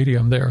Olympic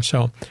Stadium there.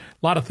 So a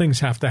lot of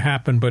things have to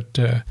happen, but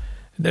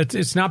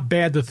it's not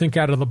bad to think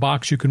out of the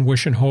box. You can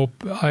wish and hope.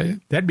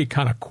 That'd be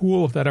kind of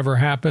cool if that ever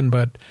happened,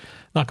 but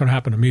not going to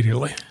happen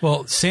immediately.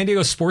 Well, San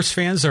Diego sports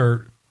fans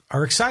are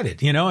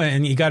excited,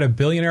 and you got a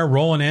billionaire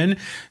rolling in,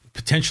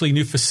 potentially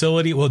new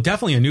facility. Well,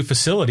 definitely a new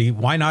facility.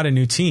 Why not a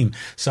new team?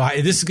 So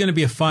this is going to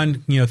be a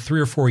fun,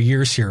 3 or 4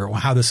 years here,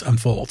 how this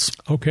unfolds.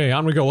 Okay,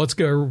 on we go. Let's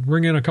go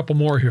bring in a couple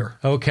more here.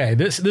 Okay,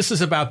 this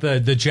is about the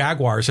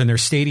Jaguars and their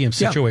stadium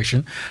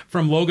situation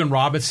from Logan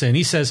Robinson.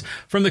 He says,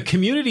 from the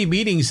community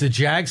meetings the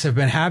Jags have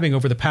been having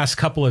over the past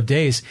couple of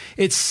days,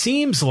 it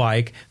seems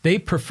like they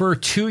prefer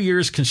 2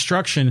 years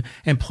construction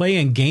and play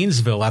in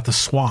Gainesville at the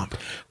Swamp.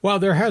 Well,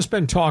 there has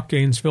been talk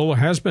Gainesville. There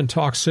has been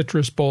talk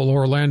Citrus Bowl,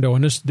 Orlando,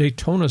 and this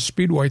Daytona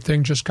Speedway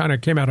thing just kind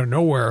of came out of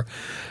nowhere.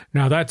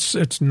 Now,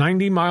 it's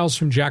 90 miles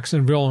from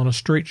Jacksonville on a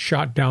straight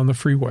shot down the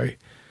freeway.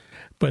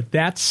 But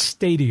that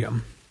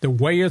stadium, the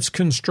way it's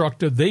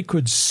constructed, they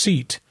could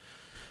seat,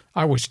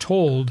 I was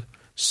told,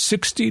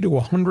 60 to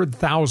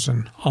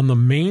 100,000 on the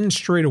main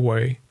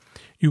straightaway.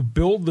 You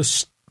build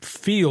the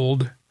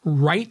field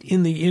right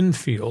in the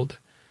infield,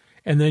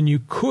 and then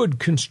you could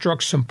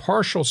construct some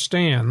partial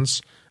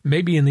stands,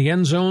 maybe in the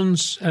end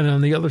zones and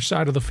on the other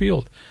side of the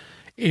field.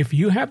 If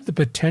you have the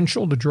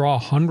potential to draw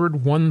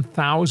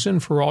 101,000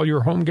 for all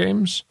your home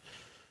games,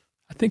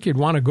 I think you'd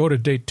want to go to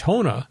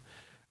Daytona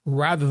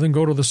rather than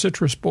go to the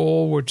Citrus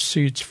Bowl, which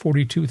seats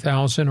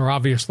 42,000, or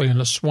obviously in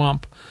the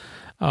Swamp.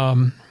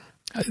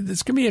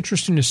 It's going to be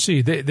interesting to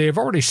see. They've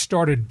already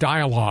started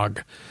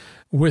dialogue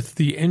with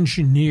the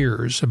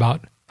engineers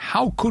about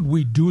how could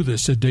we do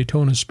this at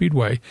Daytona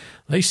Speedway.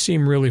 They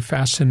seem really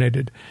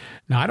fascinated.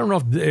 Now, I don't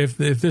know if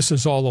this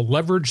is all a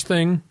leverage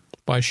thing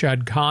by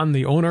Shad Khan,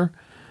 the owner,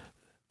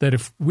 that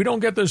if we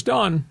don't get this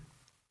done,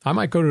 I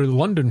might go to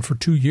London for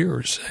 2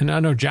 years. And I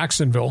know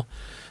Jacksonville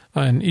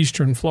in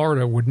eastern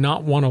Florida would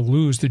not want to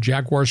lose the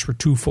Jaguars for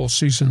 2 full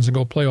seasons and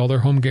go play all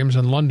their home games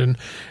in London.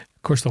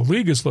 Of course, the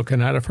league is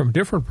looking at it from a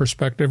different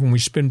perspective. When we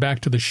spin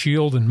back to the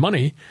shield and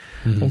money,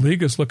 the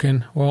league is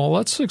looking, well,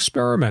 let's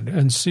experiment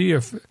and see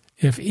if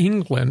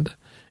England,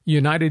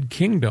 United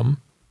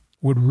Kingdom,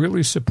 would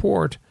really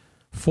support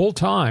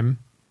full-time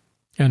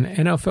an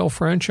NFL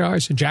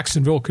franchise, and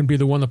Jacksonville can be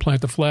the one to plant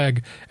the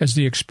flag as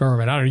the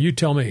experiment. I don't know. You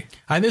tell me.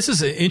 This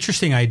is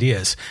interesting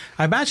ideas.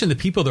 I imagine the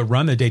people that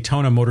run the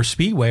Daytona Motor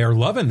Speedway are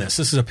loving this.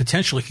 This is a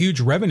potential huge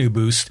revenue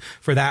boost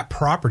for that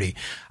property.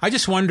 I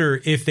just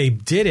wonder if they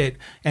did it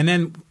and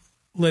then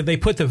they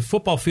put the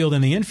football field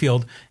in the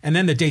infield, and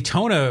then the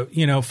Daytona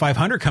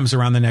 500 comes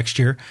around the next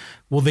year.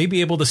 Will they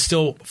be able to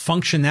still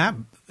function that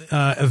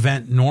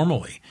event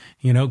normally?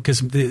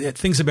 Because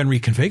things have been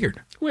reconfigured.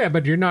 Yeah,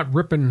 but you're not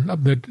ripping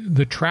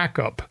the track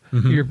up.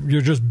 You're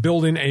just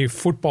building a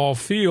football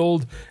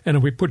field, and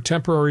if we put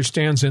temporary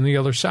stands in the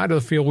other side of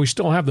the field, we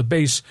still have the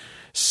base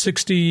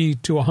 60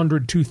 to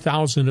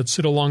 102,000 that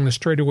sit along the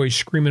straightaway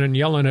screaming and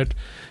yelling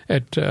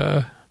at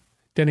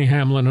Denny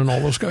Hamlin and all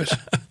those guys.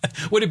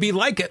 Would it be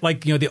like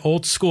the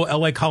old school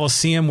LA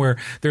Coliseum where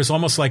there's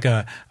almost like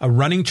a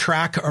running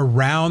track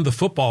around the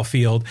football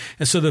field,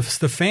 and so the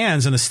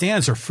fans and the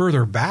stands are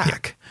further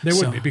back? They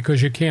would be,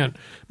 because you can't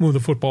move the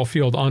football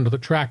field onto the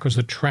track because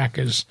the track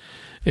is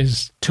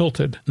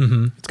tilted.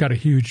 It's got a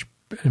huge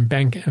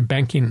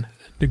banking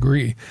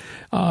degree.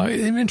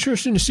 It's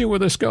interesting to see where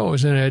this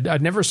goes, and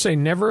I'd never say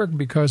never,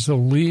 because the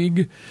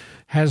league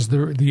has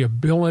the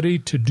ability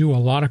to do a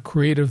lot of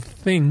creative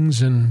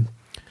things, and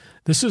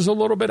this is a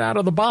little bit out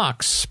of the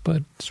box,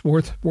 but it's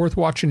worth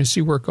watching to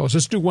see where it goes.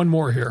 Let's do one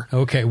more here.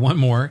 Okay, one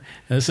more.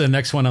 This is the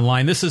next one in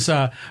line. This is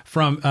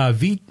from how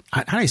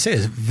do you say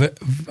it?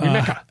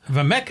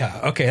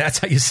 Vimeka. Okay, that's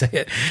how you say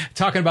it.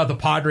 Talking about the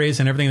Padres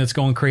and everything that's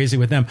going crazy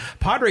with them.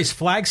 Padres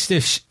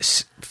flagship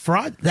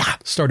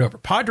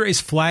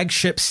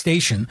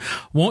station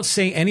won't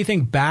say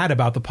anything bad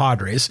about the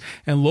Padres,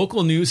 and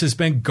local news has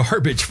been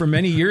garbage for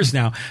many years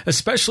now,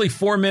 especially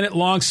 4-minute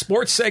long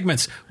sports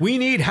segments. We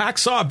need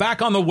Hacksaw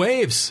back on the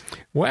waves.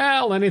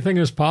 Well, anything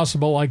is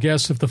possible, I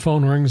guess. If the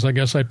phone rings, I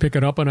guess I pick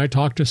it up and I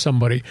talk to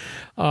somebody.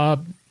 I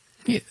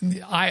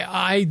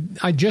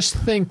just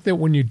think that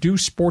when you do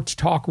sports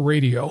talk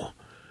radio,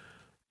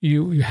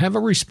 you have a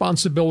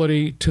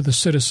responsibility to the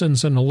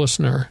citizens and the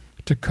listener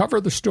to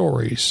cover the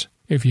stories.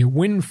 If you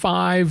win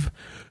 5,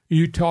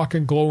 you talk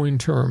in glowing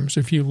terms.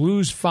 If you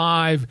lose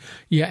 5,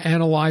 you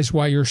analyze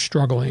why you're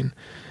struggling.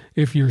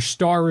 If your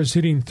star is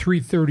hitting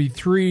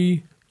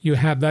 333, you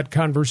have that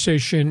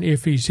conversation.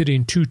 If he's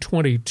hitting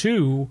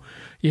 222,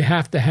 you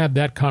have to have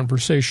that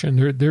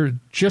conversation. They're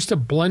just a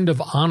blend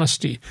of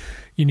honesty.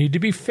 You need to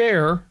be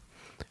fair.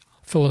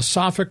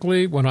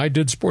 Philosophically, when I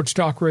did sports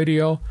talk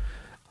radio,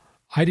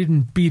 I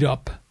didn't beat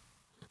up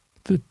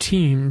the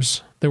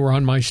teams that were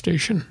on my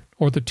station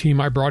or the team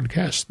I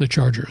broadcast, the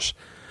Chargers.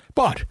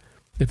 But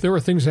if there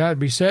were things that had to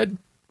be said,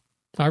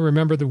 I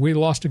remember that we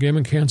lost a game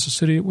in Kansas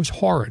City. It was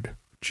horrid.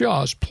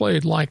 Just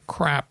played like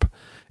crap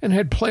and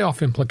had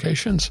playoff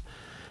implications.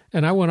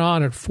 And I went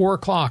on at 4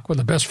 o'clock with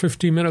the best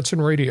 15 minutes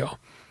in radio.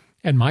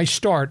 And my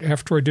start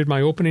after I did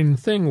my opening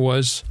thing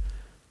was,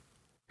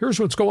 here's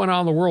what's going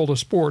on in the world of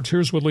sports.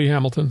 Here's what Lee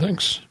Hamilton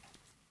thinks.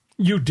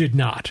 You did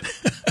not.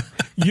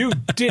 You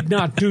did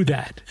not do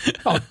that.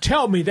 Oh,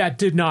 tell me that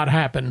did not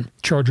happen.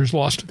 Chargers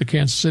lost to the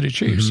Kansas City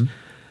Chiefs. Mm-hmm.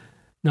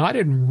 Now, I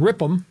didn't rip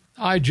them.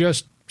 I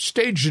just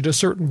staged it a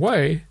certain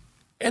way.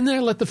 And then I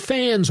let the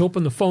fans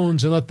open the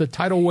phones and let the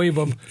tidal wave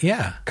of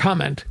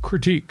comment,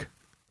 critique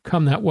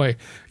come that way.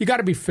 You got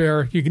to be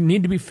fair. You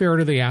need to be fair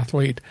to the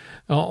athlete.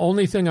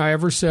 Only thing I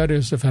ever said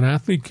is if an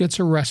athlete gets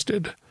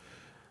arrested,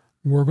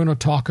 we're going to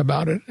talk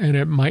about it, and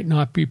it might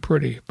not be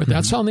pretty. But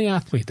that's on the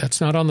athlete.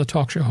 That's not on the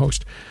talk show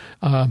host.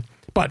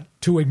 But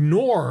to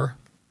ignore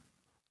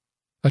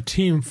a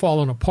team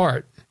falling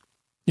apart,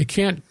 you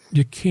can't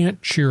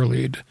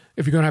cheerlead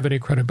if you're going to have any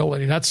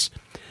credibility. That's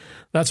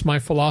my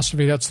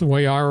philosophy. That's the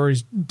way I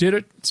always did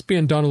it. It's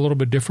being done a little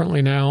bit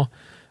differently now.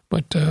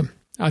 But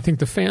I think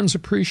the fans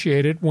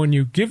appreciate it when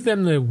you give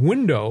them the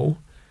window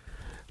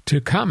to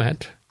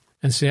comment.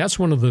 And see, that's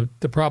one of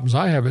the problems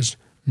I have is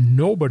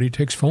nobody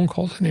takes phone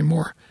calls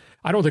anymore.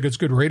 I don't think it's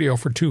good radio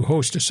for two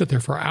hosts to sit there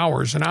for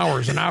hours and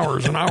hours and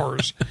hours and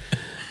hours.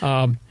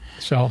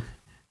 So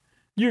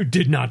you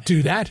did not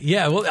do that.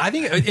 Yeah, well, I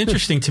think it's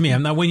interesting to me.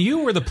 Now, when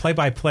you were the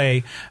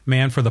play-by-play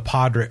man for the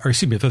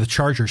for the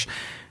Chargers,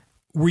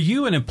 were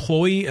you an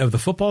employee of the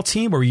football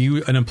team or were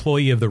you an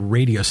employee of the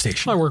radio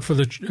station? I worked for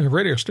the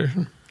radio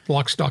station,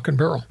 lock, stock, and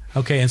barrel.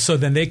 Okay, and so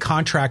then they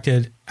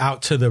contracted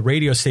out to the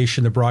radio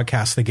station to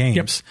broadcast the games.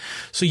 Yep.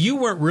 So you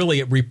weren't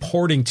really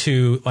reporting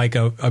to like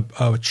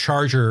a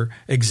Charger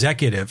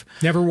executive.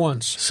 Never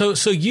once.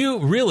 So you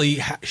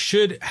really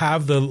should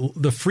have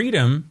the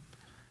freedom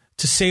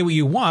to say what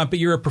you want, but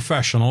you're a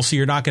professional, so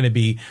you're not going to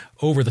be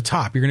over the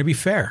top. You're going to be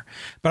fair.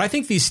 But I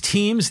think these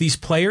teams, these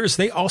players,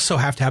 they also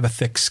have to have a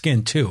thick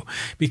skin too,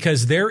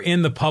 because they're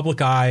in the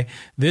public eye.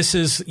 This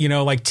is,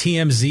 like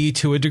TMZ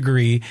to a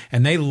degree,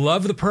 and they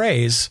love the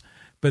praise,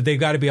 but they've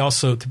got to be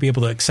also to be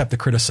able to accept the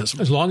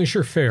criticism. As long as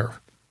you're fair.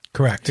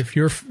 Correct. If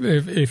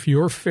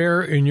you're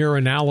fair in your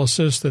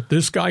analysis that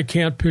this guy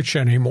can't pitch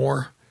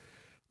anymore,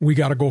 we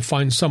got to go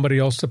find somebody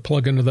else to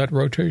plug into that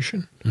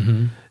rotation.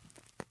 Mm-hmm.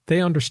 They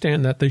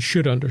understand that. They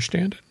should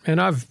understand it. And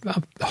I've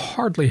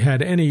hardly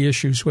had any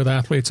issues with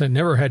athletes. I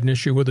never had an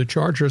issue with the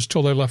Chargers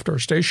till they left our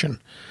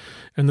station.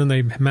 And then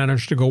they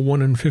managed to go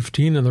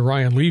 1-15 in the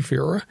Ryan Leaf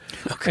era.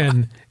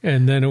 And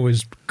then it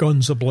was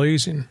guns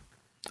a-blazing.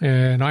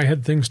 And I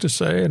had things to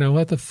say, and I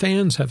let the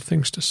fans have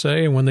things to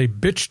say. And when they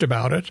bitched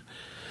about it,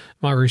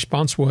 my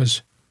response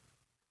was,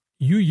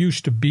 you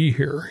used to be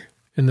here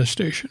in this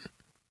station.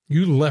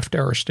 You left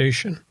our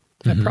station.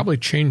 That probably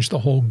changed the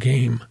whole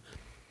game.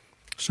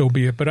 So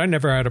be it. But I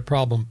never had a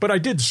problem. But I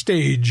did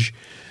stage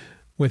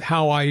with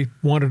how I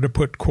wanted to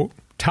put, quote,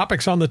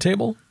 topics on the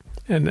table.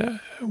 And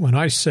when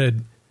I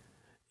said,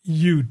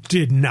 you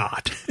did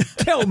not.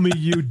 Tell me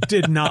you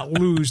did not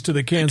lose to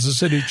the Kansas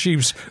City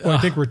Chiefs. Well, I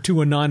think we're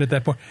 2-9 at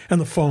that point.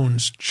 And the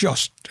phones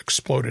just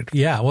exploded.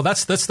 Yeah, well,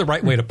 that's the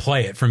right way to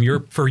play it for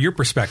your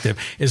perspective,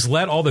 is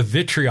let all the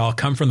vitriol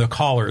come from the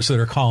callers that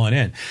are calling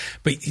in.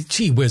 But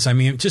gee whiz, I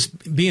mean,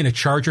 just being a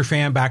Charger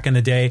fan back in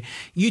the day,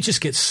 you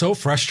just get so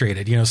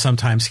frustrated,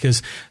 sometimes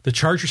because the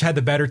Chargers had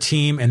the better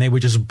team and they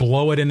would just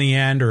blow it in the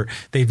end, or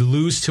they'd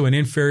lose to an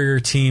inferior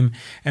team.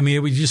 I mean, it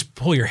would just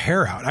pull your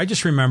hair out. I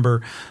just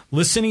remember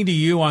listening to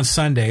you on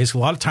Sundays, a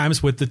lot of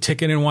times with the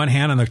ticket in one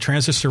hand and the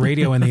transistor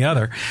radio in the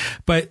other.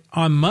 But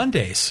on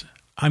Mondays,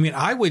 I mean,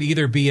 I would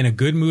either be in a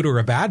good mood or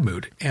a bad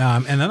mood.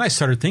 And then I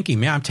started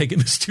thinking, man, I'm taking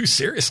this too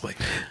seriously.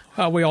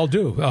 We all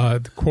do.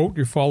 Quote,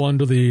 you fall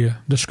under the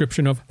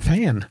description of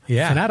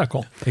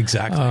fanatical.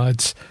 Exactly.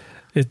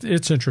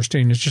 It's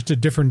interesting. It's just a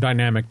different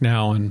dynamic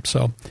now. And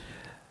so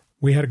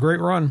we had a great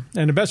run.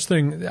 And the best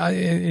thing,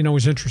 it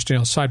was interesting,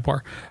 on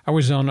sidebar, I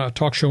was on a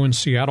talk show in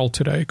Seattle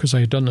today because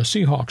I had done the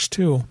Seahawks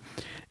too.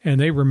 And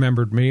they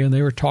remembered me, and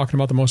they were talking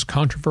about the most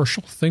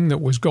controversial thing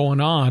that was going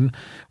on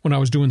when I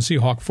was doing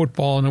Seahawk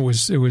football. And it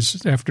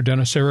was after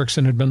Dennis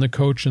Erickson had been the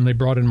coach, and they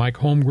brought in Mike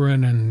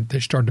Holmgren, and they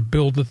started to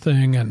build the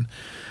thing. And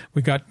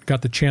we got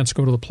the chance to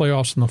go to the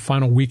playoffs in the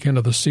final weekend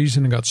of the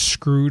season and got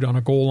screwed on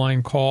a goal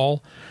line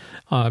call.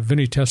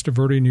 Vinny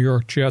Testaverde, New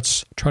York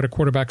Jets, tried a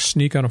quarterback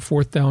sneak on a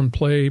fourth down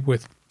play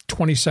with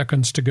 20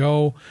 seconds to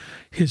go.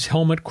 His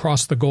helmet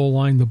crossed the goal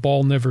line. The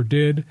ball never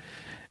did,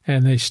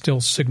 and they still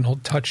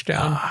signaled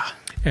touchdown.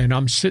 And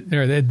I'm sitting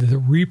there. The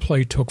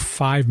replay took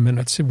 5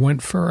 minutes. It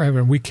went forever,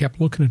 and we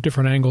kept looking at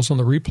different angles on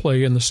the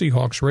replay in the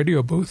Seahawks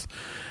radio booth,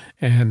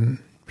 and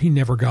he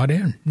never got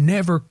in.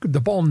 Never.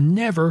 The ball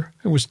never.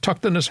 It was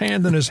tucked in his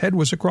hand, and his head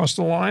was across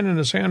the line, and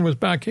his hand was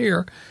back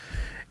here.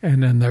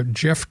 And then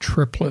Jeff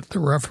Triplett, the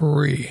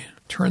referee,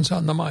 turns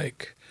on the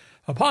mic.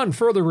 Upon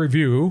further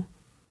review,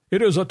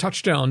 it is a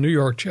touchdown, New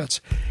York Jets.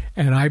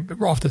 And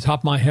off the top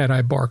of my head,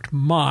 I barked,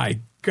 my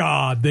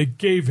God, they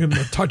gave him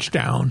the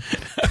touchdown.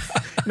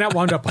 And that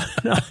wound up on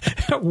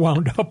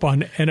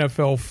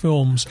NFL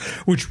Films,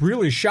 which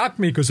really shocked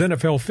me because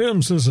NFL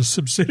Films is a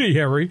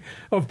subsidiary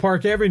of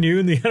Park Avenue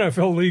in the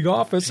NFL League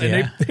office,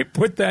 and they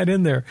put that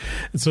in there.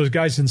 And so the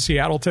guys in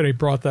Seattle today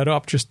brought that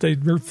up. Just they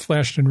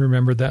flashed and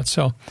remembered that.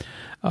 So,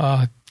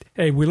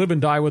 hey, we live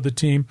and die with the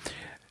team.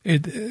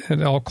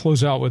 And I'll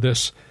close out with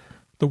this.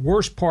 The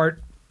worst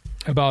part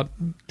about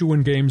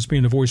doing games,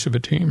 being the voice of a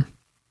team,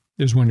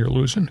 is when you're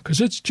losing, because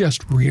it's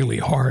just really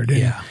hard.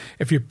 And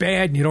if you're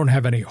bad and you don't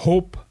have any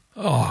hope,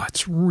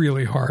 it's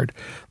really hard.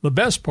 The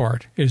best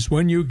part is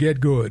when you get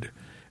good.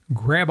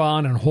 Grab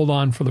on and hold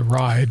on for the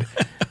ride,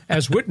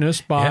 as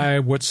witnessed by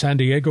what San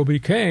Diego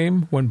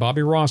became when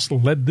Bobby Ross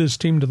led this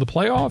team to the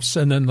playoffs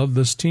and then led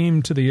this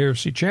team to the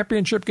AFC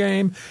Championship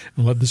game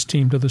and led this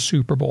team to the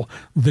Super Bowl.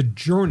 The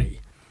journey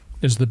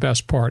is the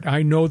best part.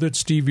 I know that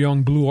Steve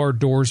Young blew our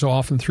doors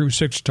off and threw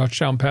 6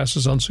 touchdown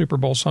passes on Super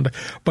Bowl Sunday,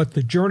 but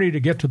the journey to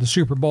get to the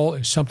Super Bowl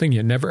is something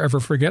you never, ever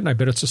forget, and I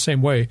bet it's the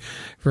same way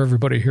for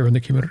everybody here in the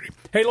community.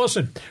 Hey,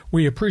 listen,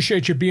 we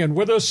appreciate you being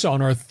with us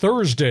on our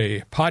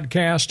Thursday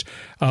podcast.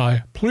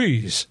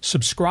 Please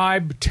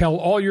subscribe, tell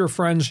all your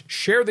friends,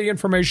 share the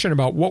information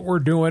about what we're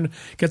doing.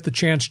 Get the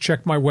chance,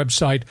 check my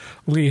website,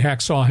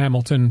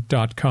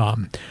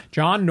 leehacksawhamilton.com.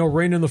 John, no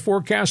rain in the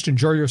forecast.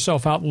 Enjoy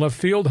yourself out in left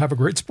field. Have a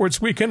great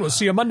sports weekend. We'll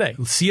see you Monday.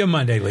 See you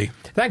Monday, Lee.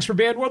 Thanks for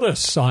being with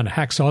us on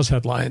Hacksaw's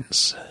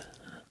Headlines.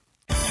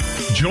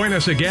 Join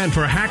us again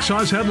for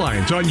Hacksaw's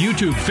Headlines on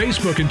YouTube,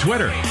 Facebook, and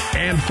Twitter.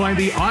 And find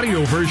the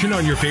audio version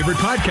on your favorite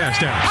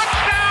podcast apps.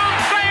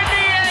 Touchdown,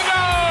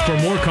 San Diego! For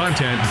more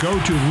content, go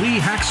to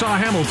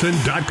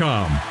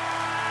leehacksawhamilton.com.